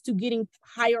it comes to getting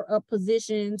higher up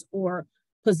positions or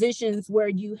positions where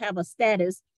you have a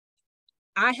status,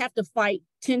 I have to fight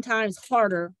 10 times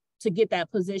harder to get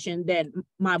that position than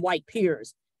my white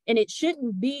peers. And it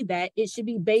shouldn't be that. It should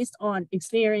be based on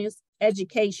experience,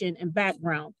 education, and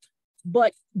background.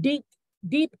 But deep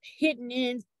hidden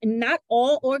in not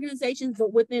all organizations,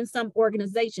 but within some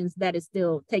organizations, that is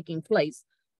still taking place.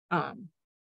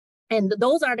 And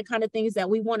those are the kind of things that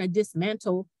we want to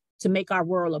dismantle to make our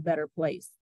world a better place.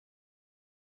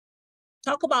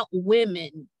 Talk about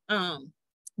women,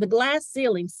 the glass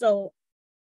ceiling. So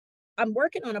I'm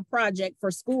working on a project for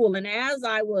school, and as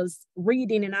I was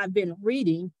reading, and I've been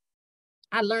reading,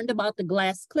 I learned about the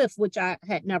glass cliff, which I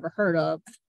had never heard of.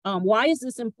 Why is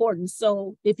this important?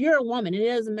 So if you're a woman, it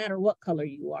doesn't matter what color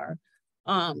you are.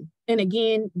 And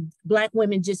again, Black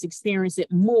women just experience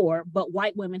it more, but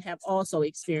white women have also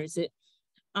experienced it.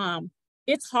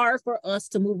 It's hard for us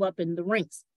to move up in the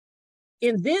ranks.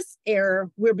 In this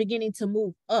era, we're beginning to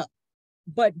move up.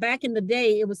 But back in the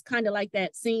day, it was kind of like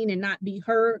that, seen and not be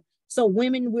heard. So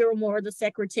women, we're more the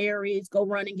secretaries, go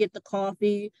run and get the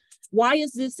coffee. Why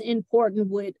is this important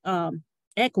with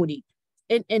equity?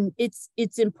 And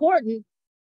it's important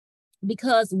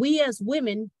because we as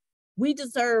women, we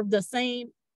deserve the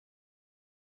same,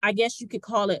 I guess you could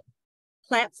call it,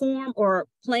 platform or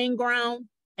playing ground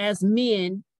as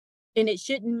men. And it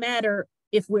shouldn't matter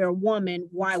if we're a woman,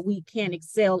 why we can't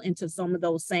excel into some of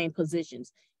those same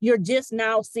positions. You're just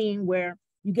now seeing where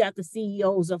you got the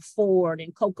CEOs of Ford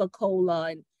and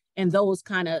Coca-Cola and those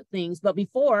kind of things. But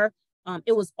before,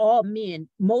 it was all men.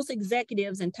 Most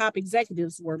executives and top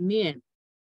executives were men.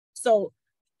 So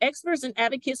experts and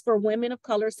advocates for women of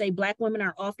color say Black women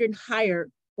are often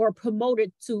hired or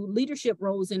promoted to leadership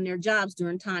roles in their jobs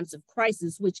during times of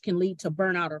crisis, which can lead to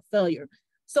burnout or failure.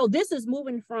 So this is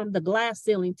moving from the glass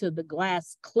ceiling to the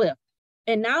glass cliff.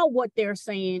 And now what they're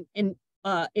saying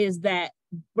is that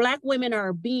Black women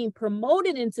are being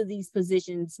promoted into these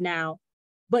positions now,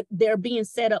 but they're being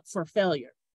set up for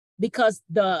failure because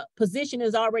the position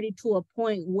is already to a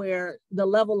point where the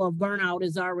level of burnout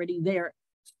is already there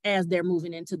as they're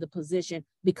moving into the position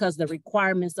because the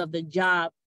requirements of the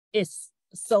job is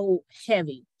so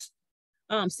heavy.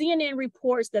 CNN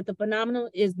reports that the phenomenon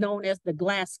is known as the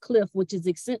glass cliff, which is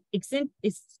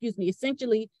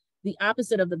essentially the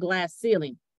opposite of the glass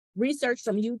ceiling. Research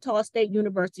from Utah State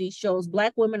University shows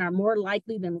Black women are more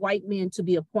likely than white men to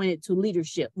be appointed to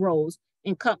leadership roles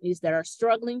in companies that are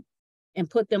struggling and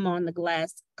put them on the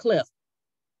glass cliff.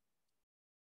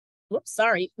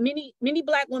 Many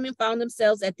Black women found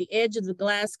themselves at the edge of the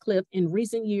glass cliff in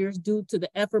recent years due to the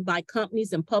effort by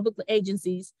companies and public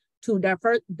agencies to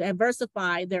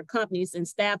diversify their companies and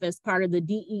staff as part of the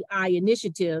DEI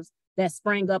initiatives that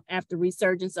sprang up after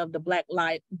resurgence of the Black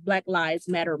Lives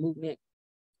Matter movement.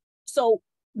 So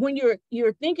when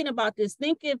you're thinking about this,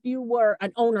 think if you were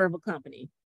an owner of a company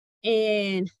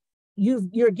and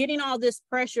you're getting all this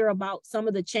pressure about some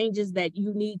of the changes that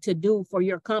you need to do for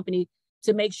your company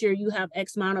to make sure you have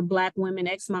X amount of Black women,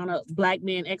 X amount of Black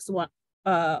men, X amount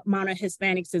of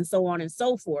Hispanics, and so on and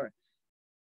so forth.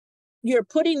 You're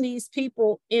putting these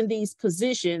people in these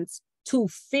positions to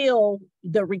fill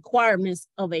the requirements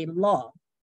of a law.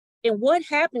 And what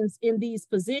happens in these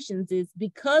positions is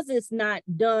because it's not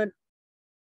done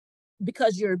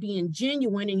because you're being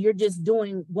genuine and you're just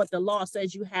doing what the law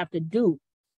says you have to do.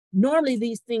 Normally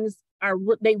these things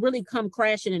they really come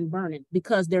crashing and burning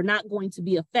because they're not going to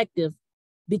be effective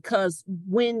because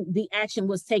when the action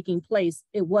was taking place,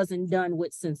 it wasn't done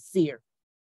with sincere.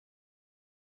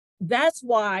 That's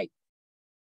why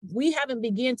we haven't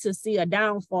begun to see a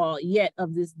downfall yet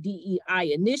of this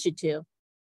DEI initiative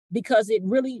because it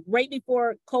really, right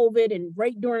before COVID and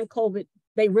right during COVID,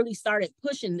 they really started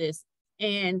pushing this.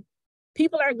 And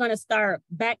people are going to start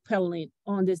backpedaling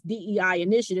on this DEI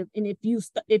initiative. And if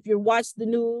you watch the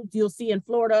news, you'll see in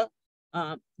Florida,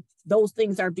 those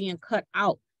things are being cut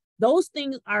out. Those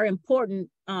things are important,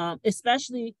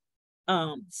 especially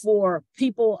for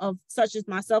people of such as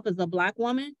myself as a Black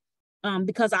woman,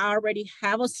 because I already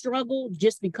have a struggle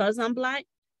just because I'm Black.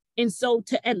 And so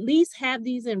to at least have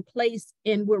these in place,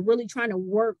 and we're really trying to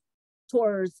work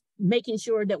towards making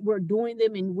sure that we're doing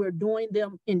them and we're doing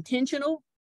them intentional,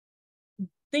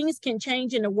 things can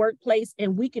change in the workplace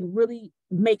and we can really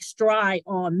make stride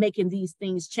on making these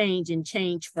things change and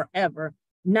change forever,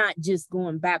 not just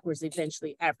going backwards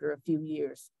eventually after a few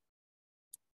years.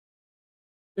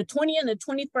 The 20th and the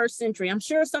 21st century, I'm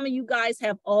sure some of you guys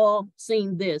have all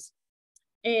seen this.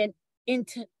 And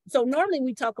so normally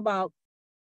we talk about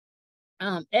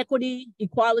equity,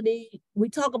 equality, we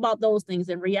talk about those things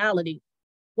in reality.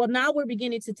 Well, now we're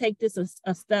beginning to take this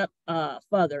a step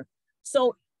further.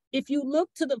 So if you look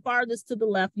to the farthest to the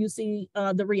left, you see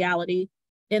the reality.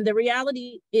 And the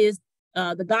reality is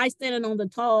The guy standing on the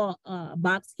tall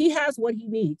box, he has what he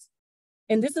needs.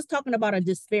 And this is talking about a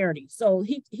disparity. So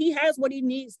he has what he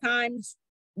needs times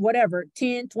whatever,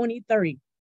 10, 20, 30.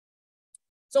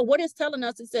 So what it's telling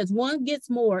us, it says one gets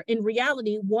more. In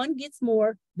reality, one gets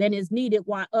more than is needed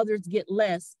while others get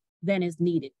less than is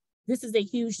needed. This is a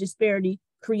huge disparity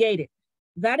created.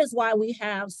 That is why we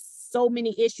have so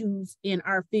many issues in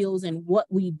our fields, and what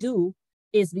we do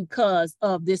is because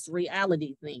of this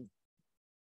reality thing.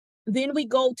 Then we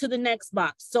go to the next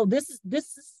box. So this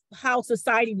is how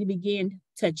society began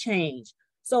to change.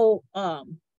 So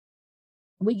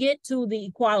we get to the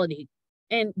equality.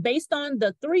 And based on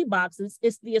the 3 boxes,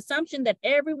 it's the assumption that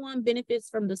everyone benefits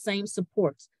from the same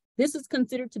supports. This is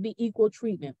considered to be equal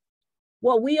treatment.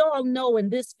 Well, we all know in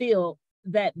this field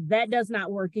that does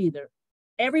not work either.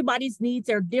 Everybody's needs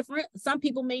are different. Some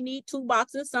people may need 2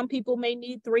 boxes. Some people may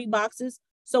need 3 boxes,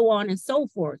 so on and so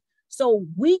forth. So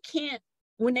we can't,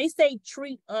 when they say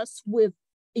treat us with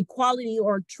equality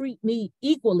or treat me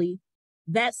equally,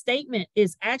 that statement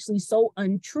is actually so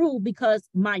untrue, because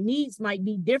my needs might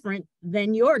be different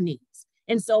than your needs.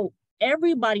 And so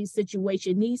everybody's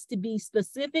situation needs to be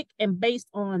specific and based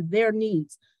on their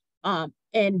needs and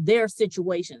their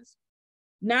situations.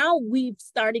 Now we've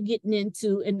started getting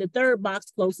into, in the 3rd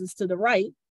box closest to the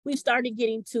right, we've started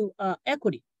getting to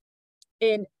equity.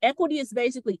 And equity is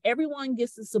basically everyone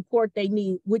gets the support they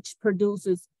need, which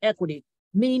produces equity,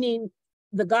 meaning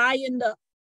the guy in the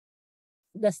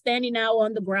standing out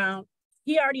on the ground,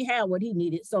 he already had what he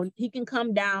needed, so he can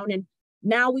come down, and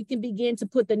now we can begin to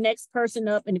put the next person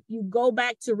up. And if you go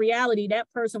back to reality, that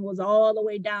person was all the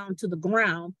way down to the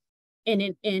ground.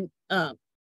 And in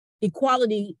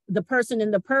equality, the person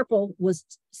in the purple was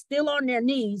still on their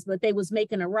knees, but they was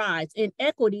making a rise. In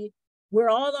equity, we're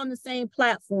all on the same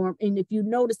platform. And if you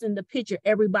notice in the picture,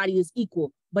 everybody is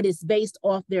equal, but it's based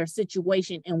off their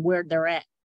situation and where they're at.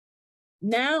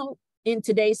 Now, in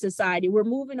today's society, we're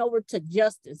moving over to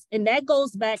justice. And that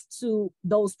goes back to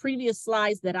those previous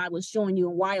slides that I was showing you,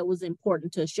 and why it was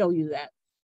important to show you that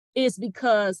is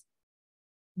because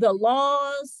the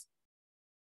laws,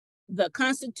 the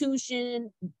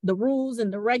Constitution, the rules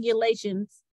and the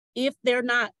regulations, if they're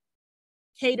not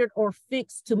catered or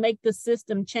fixed to make the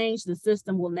system change, the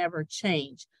system will never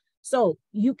change. So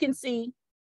you can see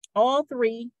all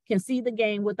 3 can see the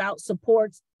game without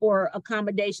supports or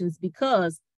accommodations,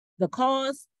 because the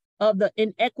cause of the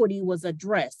inequity was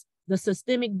addressed. The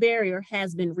systemic barrier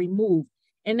has been removed.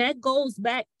 And that goes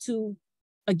back to,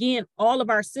 again, all of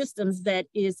our systems that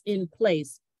is in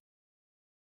place.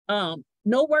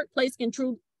 No workplace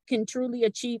can truly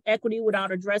achieve equity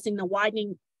without addressing the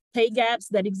widening pay gaps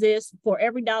that exist. For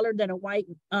every dollar that a white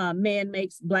man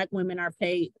makes, Black women are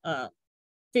paid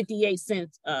 58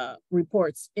 cents,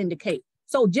 reports indicate.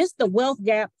 So just the wealth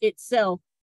gap itself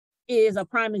is a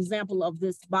prime example of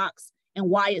this box and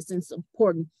why it's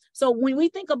important. So when we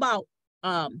think about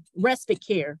respite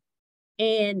care,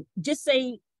 and just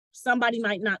say somebody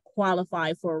might not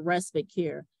qualify for respite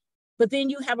care, but then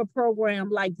you have a program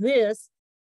like this,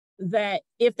 that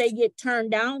if they get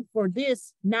turned down for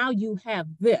this, now you have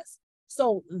this.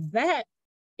 So that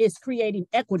is creating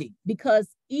equity, because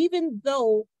even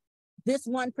though this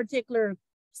one particular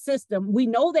system, we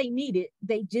know they need it,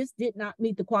 they just did not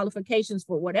meet the qualifications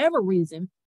for whatever reason,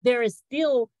 there is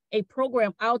still a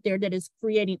program out there that is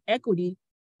creating equity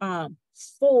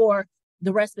for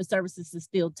the respite services to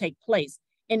still take place.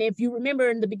 And if you remember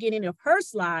in the beginning of her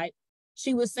slide,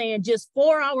 she was saying just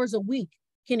 4 hours a week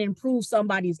can improve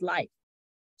somebody's life.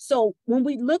 So when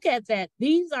we look at that,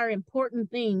 these are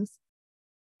important things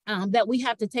that we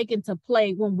have to take into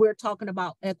play when we're talking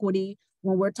about equity,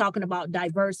 when we're talking about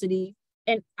diversity,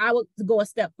 and I would go a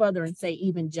step further and say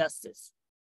even justice.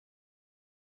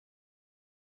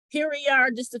 Here we are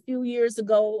just a few years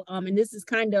ago, and this is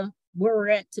kind of where we're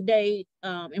at today,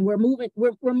 and we're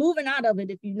moving out of it,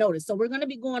 if you notice. So we're going to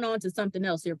be going on to something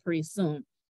else here pretty soon.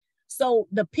 So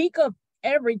the peak of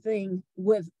everything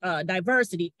with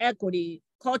diversity, equity,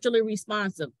 culturally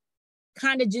responsive,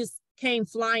 kind of just came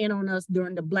flying on us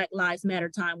during the Black Lives Matter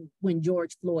time when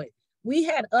George Floyd. We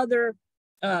had other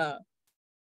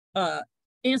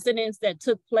incidents that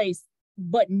took place,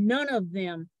 but none of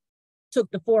them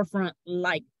took the forefront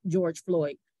like George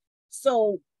Floyd.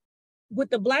 So with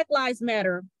the Black Lives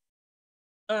Matter,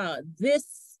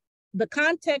 the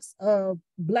context of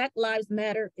Black Lives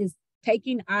Matter is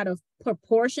taken out of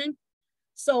proportion.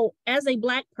 So as a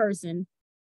Black person,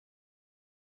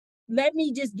 let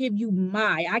me just give you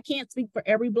I can't speak for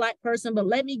every Black person, but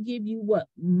let me give you what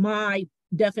my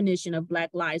definition of Black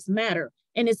Lives Matter.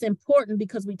 And it's important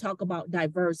because we talk about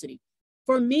diversity.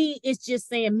 For me, it's just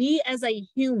saying me as a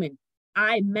human,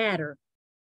 I matter.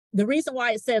 The reason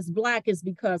why it says Black is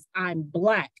because I'm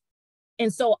Black.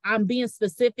 And so I'm being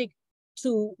specific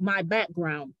to my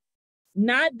background.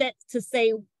 Not that to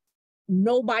say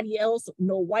nobody else,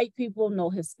 no white people, no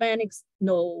Hispanics,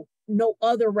 no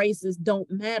other races don't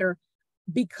matter.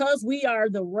 Because we are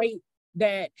the rate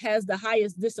that has the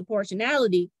highest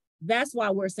disproportionality, that's why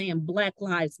we're saying Black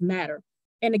Lives Matter.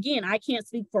 And again, I can't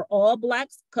speak for all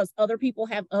Blacks because other people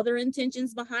have other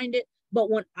intentions behind it. But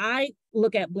when I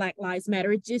look at Black Lives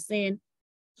Matter, it's just saying,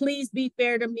 please be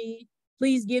fair to me.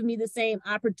 Please give me the same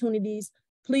opportunities.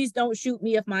 Please don't shoot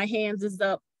me if my hands is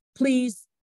up. Please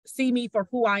see me for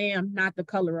who I am, not the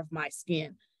color of my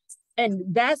skin. And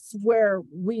that's where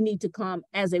we need to come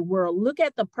as a world. Look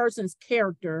at the person's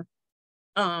character,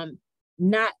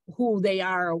 not who they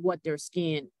are or what their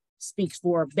skin speaks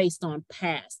for based on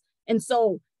past. And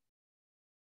so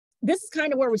this is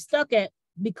kind of where we're stuck at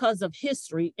because of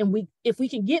history. And if we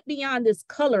can get beyond this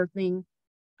color thing,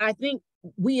 I think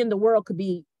we in the world could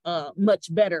be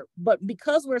much better. But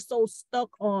because we're so stuck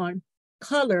on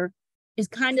color, it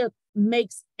kind of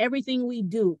makes everything we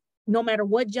do, no matter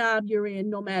what job you're in,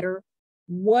 no matter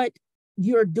what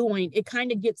you're doing, it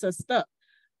kind of gets us stuck.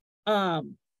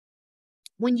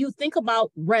 When you think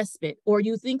about respite, or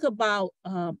you think about,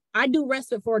 I do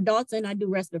respite for adults and I do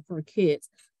respite for kids.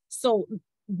 So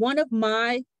one of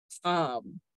my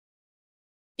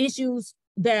issues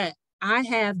that I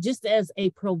have just as a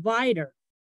provider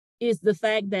is the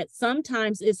fact that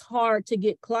sometimes it's hard to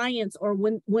get clients, or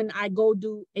when I go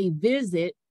do a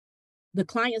visit, the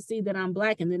clients see that I'm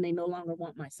Black and then they no longer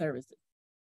want my services.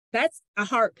 That's a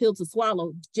hard pill to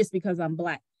swallow just because I'm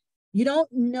Black. You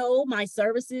don't know my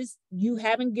services. You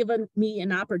haven't given me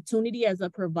an opportunity as a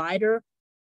provider.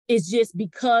 It's just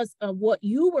because of what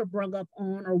you were brought up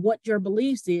on or what your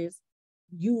beliefs is,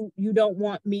 you don't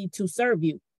want me to serve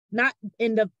you. Not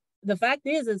in the fact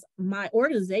is my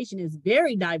organization is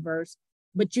very diverse,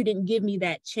 but you didn't give me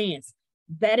that chance.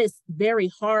 That is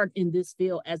very hard in this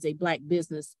field as a Black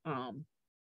business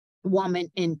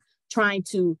woman, and trying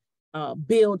to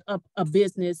build up a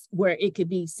business where it could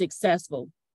be successful,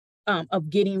 of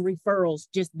getting referrals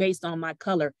just based on my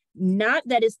color. Not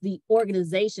that it's the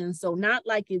organization, so not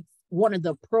like it's one of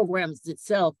the programs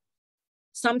itself.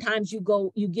 Sometimes you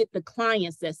get the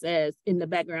clients that says in the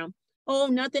background, oh,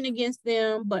 nothing against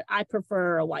them, but I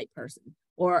prefer a white person,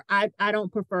 or I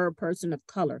don't prefer a person of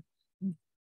color.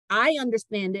 I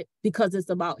understand it because it's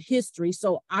about history,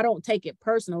 so I don't take it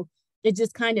personal. It's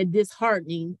just kind of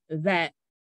disheartening that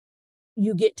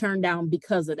you get turned down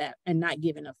because of that and not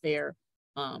given a fair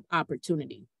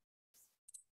opportunity.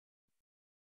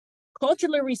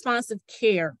 Culturally responsive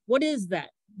care. What is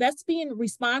that? That's being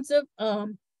responsive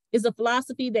is a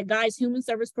philosophy that guides human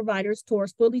service providers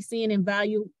towards fully seeing and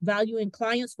valuing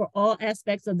clients for all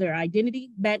aspects of their identity,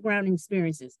 background, and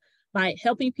experiences by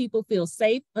helping people feel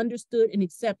safe, understood, and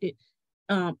accepted,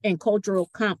 and cultural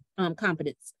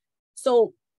competence.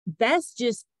 So that's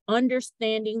just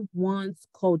understanding one's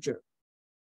culture.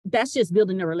 That's just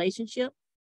building a relationship.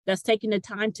 That's taking the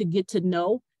time to get to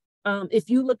know. If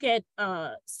you look at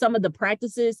some of the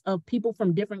practices of people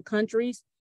from different countries,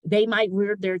 they might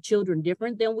rear their children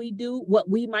different than we do. What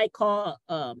we might call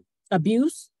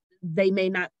abuse, they may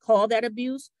not call that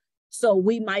abuse. So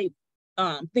we might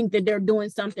think that they're doing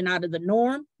something out of the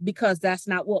norm because that's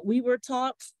not what we were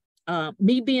taught.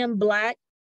 Me being Black,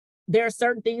 there are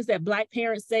certain things that Black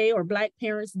parents say or Black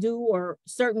parents do, or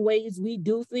certain ways we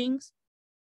do things.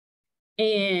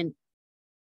 And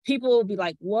people will be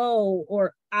like, whoa,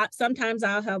 or sometimes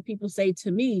I'll have people say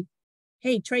to me,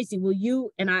 hey, Tracy, will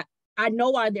you, and I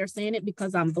know why they're saying it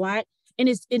because I'm Black, and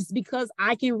it's because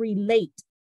I can relate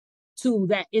to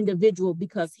that individual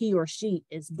because he or she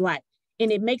is Black,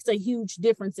 and it makes a huge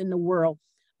difference in the world.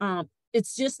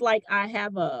 It's just like I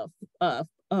have a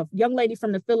young lady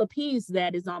from the Philippines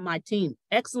that is on my team.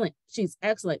 Excellent. She's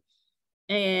excellent.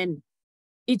 And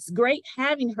it's great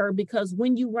having her because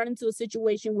when you run into a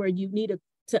situation where you need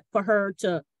for her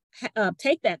to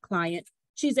take that client,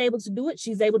 she's able to do it.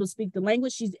 She's able to speak the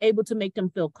language. She's able to make them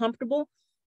feel comfortable.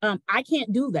 I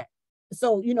can't do that.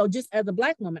 So, just as a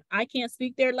Black woman, I can't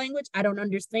speak their language. I don't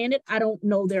understand it. I don't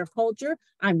know their culture.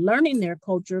 I'm learning their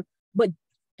culture, but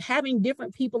having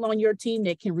different people on your team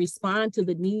that can respond to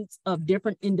the needs of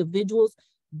different individuals,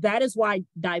 that is why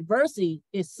diversity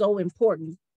is so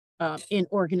important in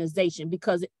organization.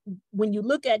 Because when you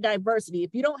look at diversity,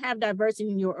 if you don't have diversity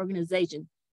in your organization,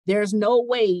 there's no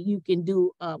way you can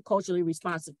do culturally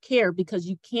responsive care because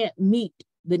you can't meet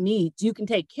the needs. You can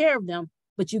take care of them,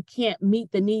 but you can't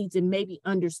meet the needs and maybe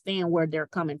understand where they're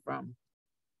coming from.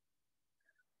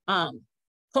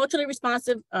 Culturally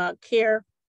responsive care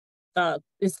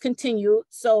it's continued.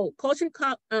 So cultural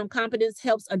competence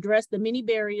helps address the many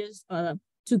barriers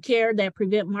to care that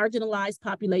prevent marginalized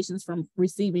populations from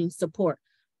receiving support.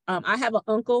 I have an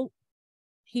uncle,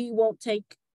 he won't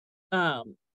take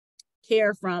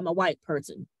care from a white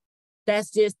person.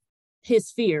 That's just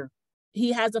his fear.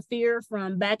 He has a fear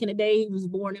from back in the day. He was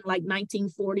born in like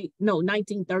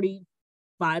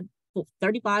 1935,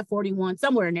 35, 41,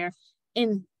 somewhere in there.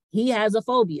 And he has a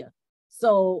phobia.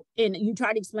 So, and you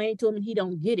try to explain to him and he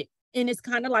don't get it. And it's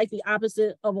kind of like the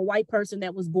opposite of a white person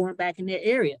that was born back in their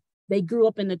area. They grew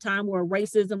up in the time where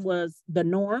racism was the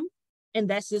norm, and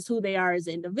that's just who they are as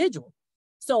an individual.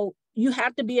 So you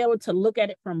have to be able to look at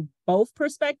it from both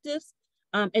perspectives,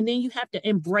 and then you have to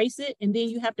embrace it, and then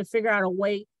you have to figure out a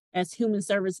way as human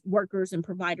service workers and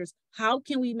providers, how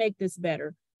can we make this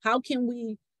better? How can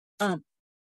we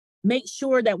make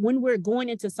sure that when we're going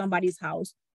into somebody's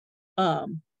house,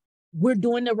 we're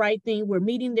doing the right thing, we're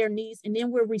meeting their needs, and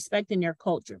then we're respecting their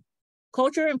culture.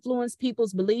 Culture influences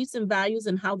people's beliefs and values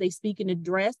and how they speak and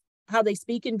dress,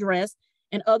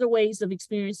 and other ways of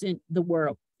experiencing the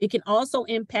world. It can also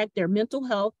impact their mental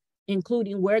health,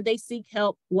 including where they seek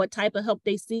help, what type of help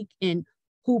they seek, and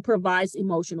who provides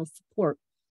emotional support.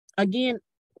 Again,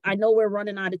 I know we're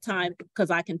running out of time because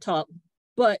I can talk,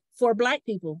 but for Black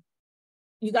people,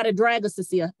 you got to drag us to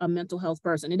see a mental health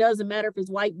person. It doesn't matter if it's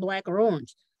white, Black, or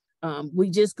orange. We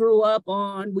just grew up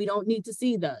on, we don't need to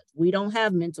see that. We don't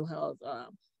have mental health.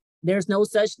 There's no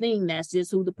such thing. That's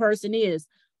just who the person is.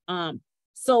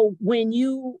 So when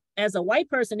you, as a white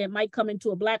person that might come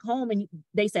into a Black home and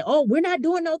they say, oh, we're not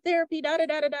doing no therapy,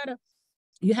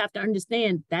 you have to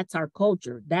understand that's our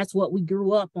culture. That's what we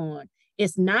grew up on.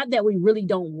 It's not that we really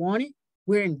don't want it.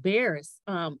 We're embarrassed.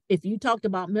 If you talked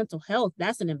about mental health,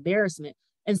 that's an embarrassment.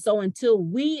 And so until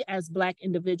we as Black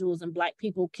individuals and Black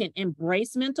people can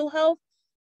embrace mental health,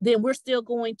 then we're still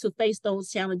going to face those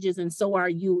challenges. And so are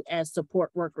you as support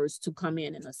workers to come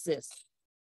in and assist.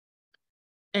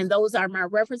 And those are my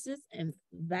references. And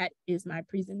that is my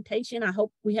presentation. I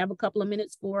hope we have a couple of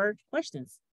minutes for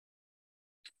questions.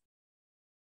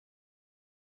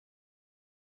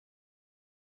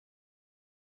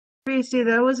 Tracy,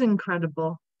 that was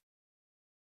incredible.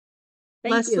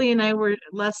 Leslie and I were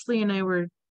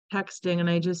texting, and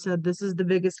I just said, this is the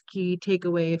biggest key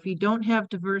takeaway. If you don't have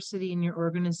diversity in your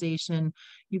organization,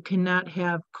 you cannot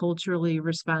have culturally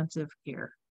responsive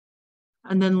care.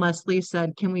 And then Leslie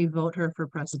said, can we vote her for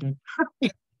president?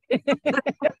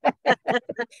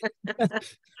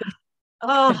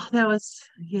 Oh, that was,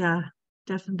 yeah,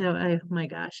 definitely. Oh my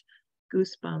gosh,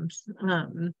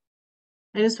 goosebumps.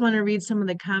 I just want to read some of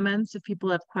the comments. If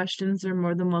people have questions, they're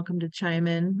more than welcome to chime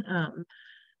in.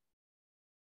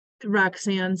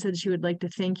 Roxanne said she would like to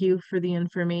thank you for the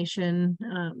information.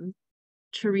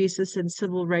 Teresa said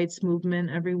civil rights movement.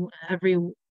 Every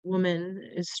woman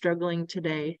is struggling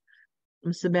today.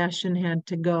 Sebastian had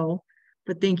to go,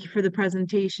 but thank you for the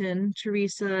presentation.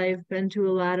 Teresa, I've been to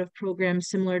a lot of programs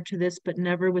similar to this, but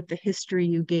never with the history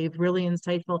you gave. Really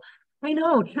insightful. I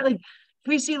know, like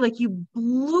Tracy, like you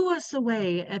blew us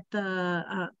away at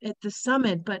the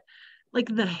summit, but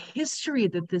like the history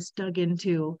that this dug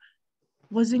into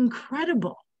was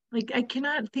incredible. Like I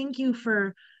cannot thank you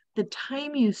for the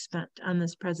time you spent on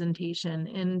this presentation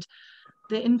and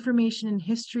the information and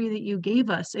history that you gave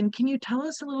us. And can you tell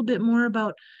us a little bit more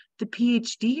about the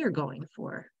PhD you're going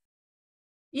for?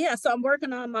 Yeah, so I'm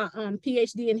working on my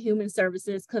PhD in human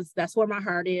services because that's where my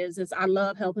heart is. I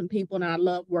love helping people and I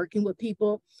love working with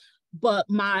people. But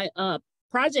my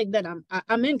project that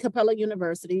I'm in Capella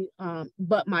University,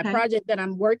 but my project that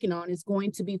I'm working on is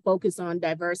going to be focused on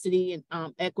diversity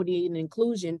and equity and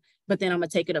inclusion. But then I'm gonna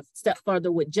take it a step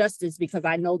further with justice because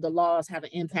I know the laws have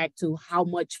an impact to how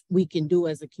much we can do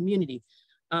as a community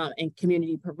and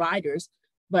community providers.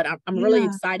 But I'm really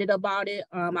excited about it.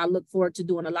 I look forward to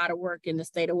doing a lot of work in the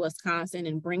state of Wisconsin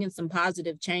and bringing some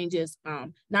positive changes,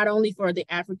 not only for the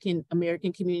African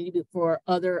American community, but for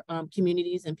other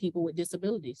communities and people with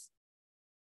disabilities.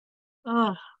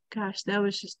 Oh, gosh, that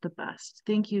was just the best.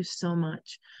 Thank you so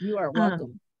much. You are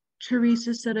welcome.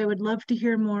 Teresa said, I would love to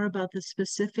hear more about the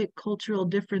specific cultural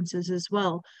differences as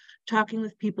well. Talking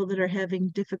with people that are having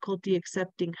difficulty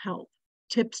accepting help.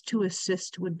 Tips to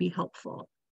assist would be helpful.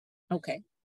 Okay.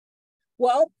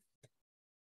 Well,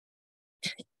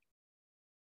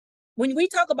 when we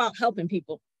talk about helping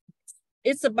people,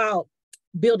 it's about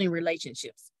building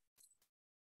relationships.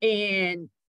 And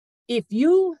if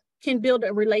you can build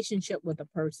a relationship with a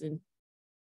person,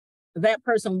 that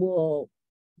person will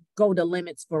go the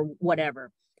limits for whatever.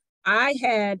 I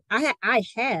have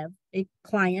a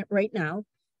client right now.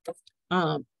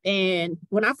 And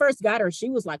when I first got her,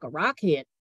 she was like a rockhead.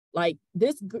 Like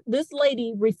this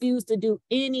lady refused to do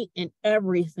any and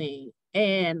everything.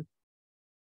 And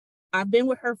I've been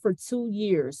with her for 2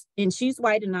 years, and she's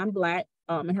white and I'm Black,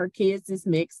 and her kids is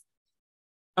mixed.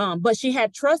 But she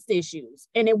had trust issues,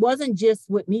 and it wasn't just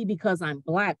with me because I'm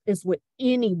Black, it's with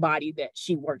anybody that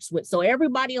she works with. So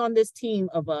everybody on this team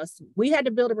of us, we had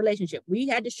to build a relationship. We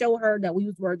had to show her that we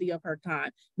was worthy of her time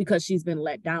because she's been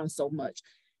let down so much.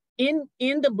 In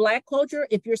the Black culture,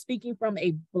 if you're speaking from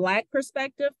a Black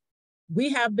perspective, we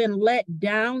have been let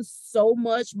down so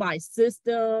much by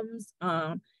systems,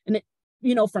 and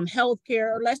from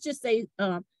healthcare, or let's just say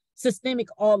systemic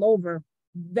all over,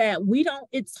 that we don't,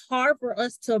 it's hard for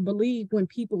us to believe when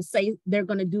people say they're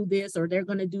going to do this or they're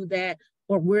going to do that,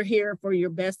 or we're here for your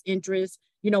best interest,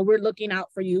 we're looking out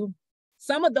for you.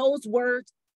 Some of those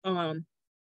words,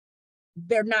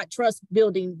 they're not trust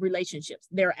building relationships.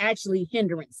 They're actually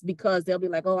hindrance, because they'll be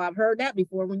like, oh, I've heard that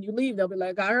before. When you leave, they'll be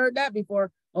like, I heard that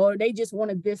before. Or they just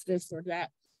wanted this, or that.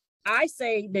 I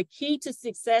say the key to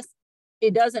success,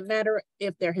 it doesn't matter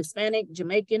if they're Hispanic,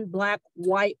 Jamaican, Black,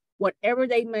 white, whatever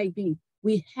they may be.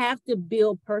 We have to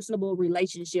build personable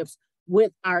relationships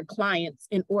with our clients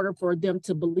in order for them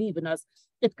to believe in us.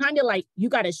 It's kind of like, you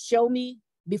got to show me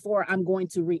before I'm going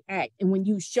to react. And when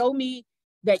you show me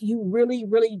that you really,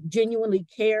 really genuinely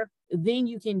care, then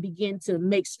you can begin to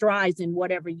make strides in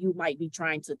whatever you might be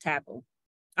trying to tackle.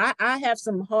 I have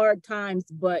some hard times,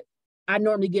 but I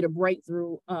normally get a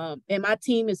breakthrough. And my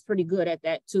team is pretty good at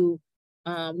that too,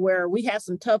 where we have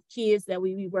some tough kids that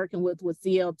we be working with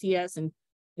CLTS, and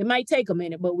it might take a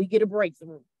minute, but we get a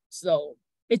breakthrough. So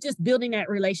it's just building that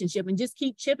relationship and just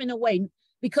keep chipping away,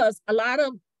 because a lot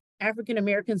of African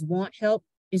Americans want help.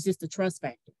 It's just the trust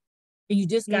factor. And you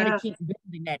just got to keep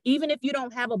building that. Even if you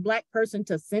don't have a Black person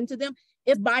to send to them,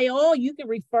 if by all you can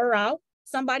refer out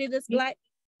somebody that's Black,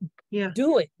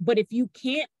 do it. But if you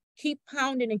can't, keep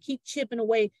pounding and keep chipping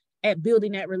away at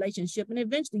building that relationship, and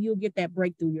eventually you'll get that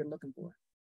breakthrough you're looking for.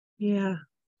 Yeah.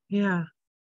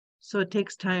 So it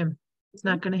takes time. It's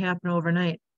not going to happen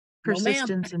overnight.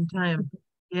 Persistence and time.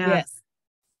 Yes.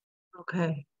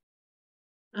 Okay.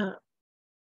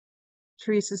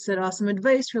 Teresa said, awesome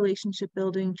advice, relationship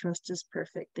building, trust is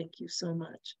perfect. Thank you so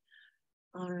much.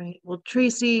 All right. Well,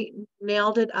 Tracy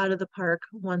nailed it out of the park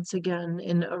once again.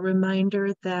 And a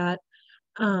reminder that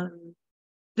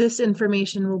this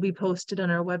information will be posted on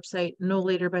our website no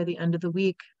later by the end of the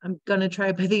week. I'm going to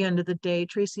try by the end of the day.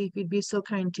 Tracy, if you'd be so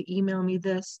kind to email me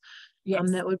this,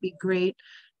 that would be great.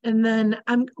 And then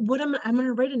I'm going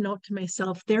to write a note to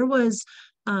myself. There's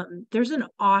an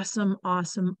awesome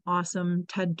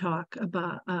TED Talk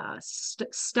about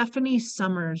Stephanie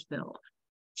Somersville.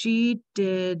 She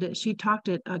talked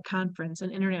at a conference,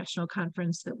 an international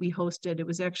conference that we hosted. It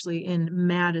was actually in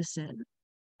Madison.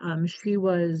 She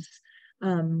was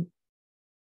a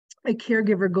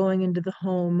caregiver going into the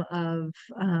home of,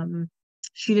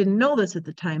 she didn't know this at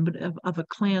the time, but of a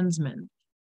Klansman,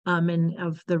 and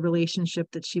of the relationship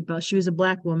that she built. She was a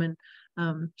Black woman.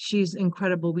 She's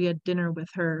incredible. We had dinner with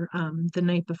her the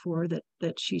night before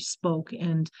that she spoke,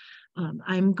 and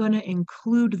I'm going to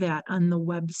include that on the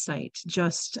website,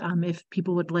 just if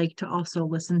people would like to also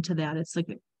listen to that. It's like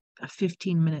a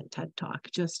 15-minute TED Talk,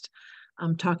 just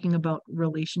talking about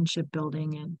relationship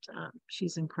building, and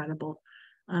she's incredible.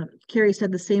 Carrie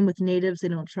said the same with Natives. They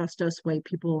don't trust us white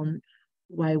people, and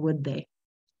why would they?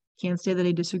 Can't say that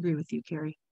I disagree with you,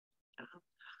 Carrie.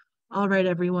 All right,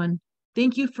 everyone.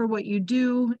 Thank you for what you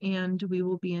do, and we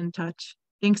will be in touch.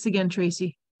 Thanks again,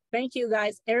 Tracy. Thank you,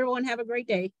 guys. Everyone have a great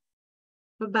day.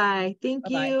 Bye-bye. Thank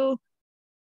you.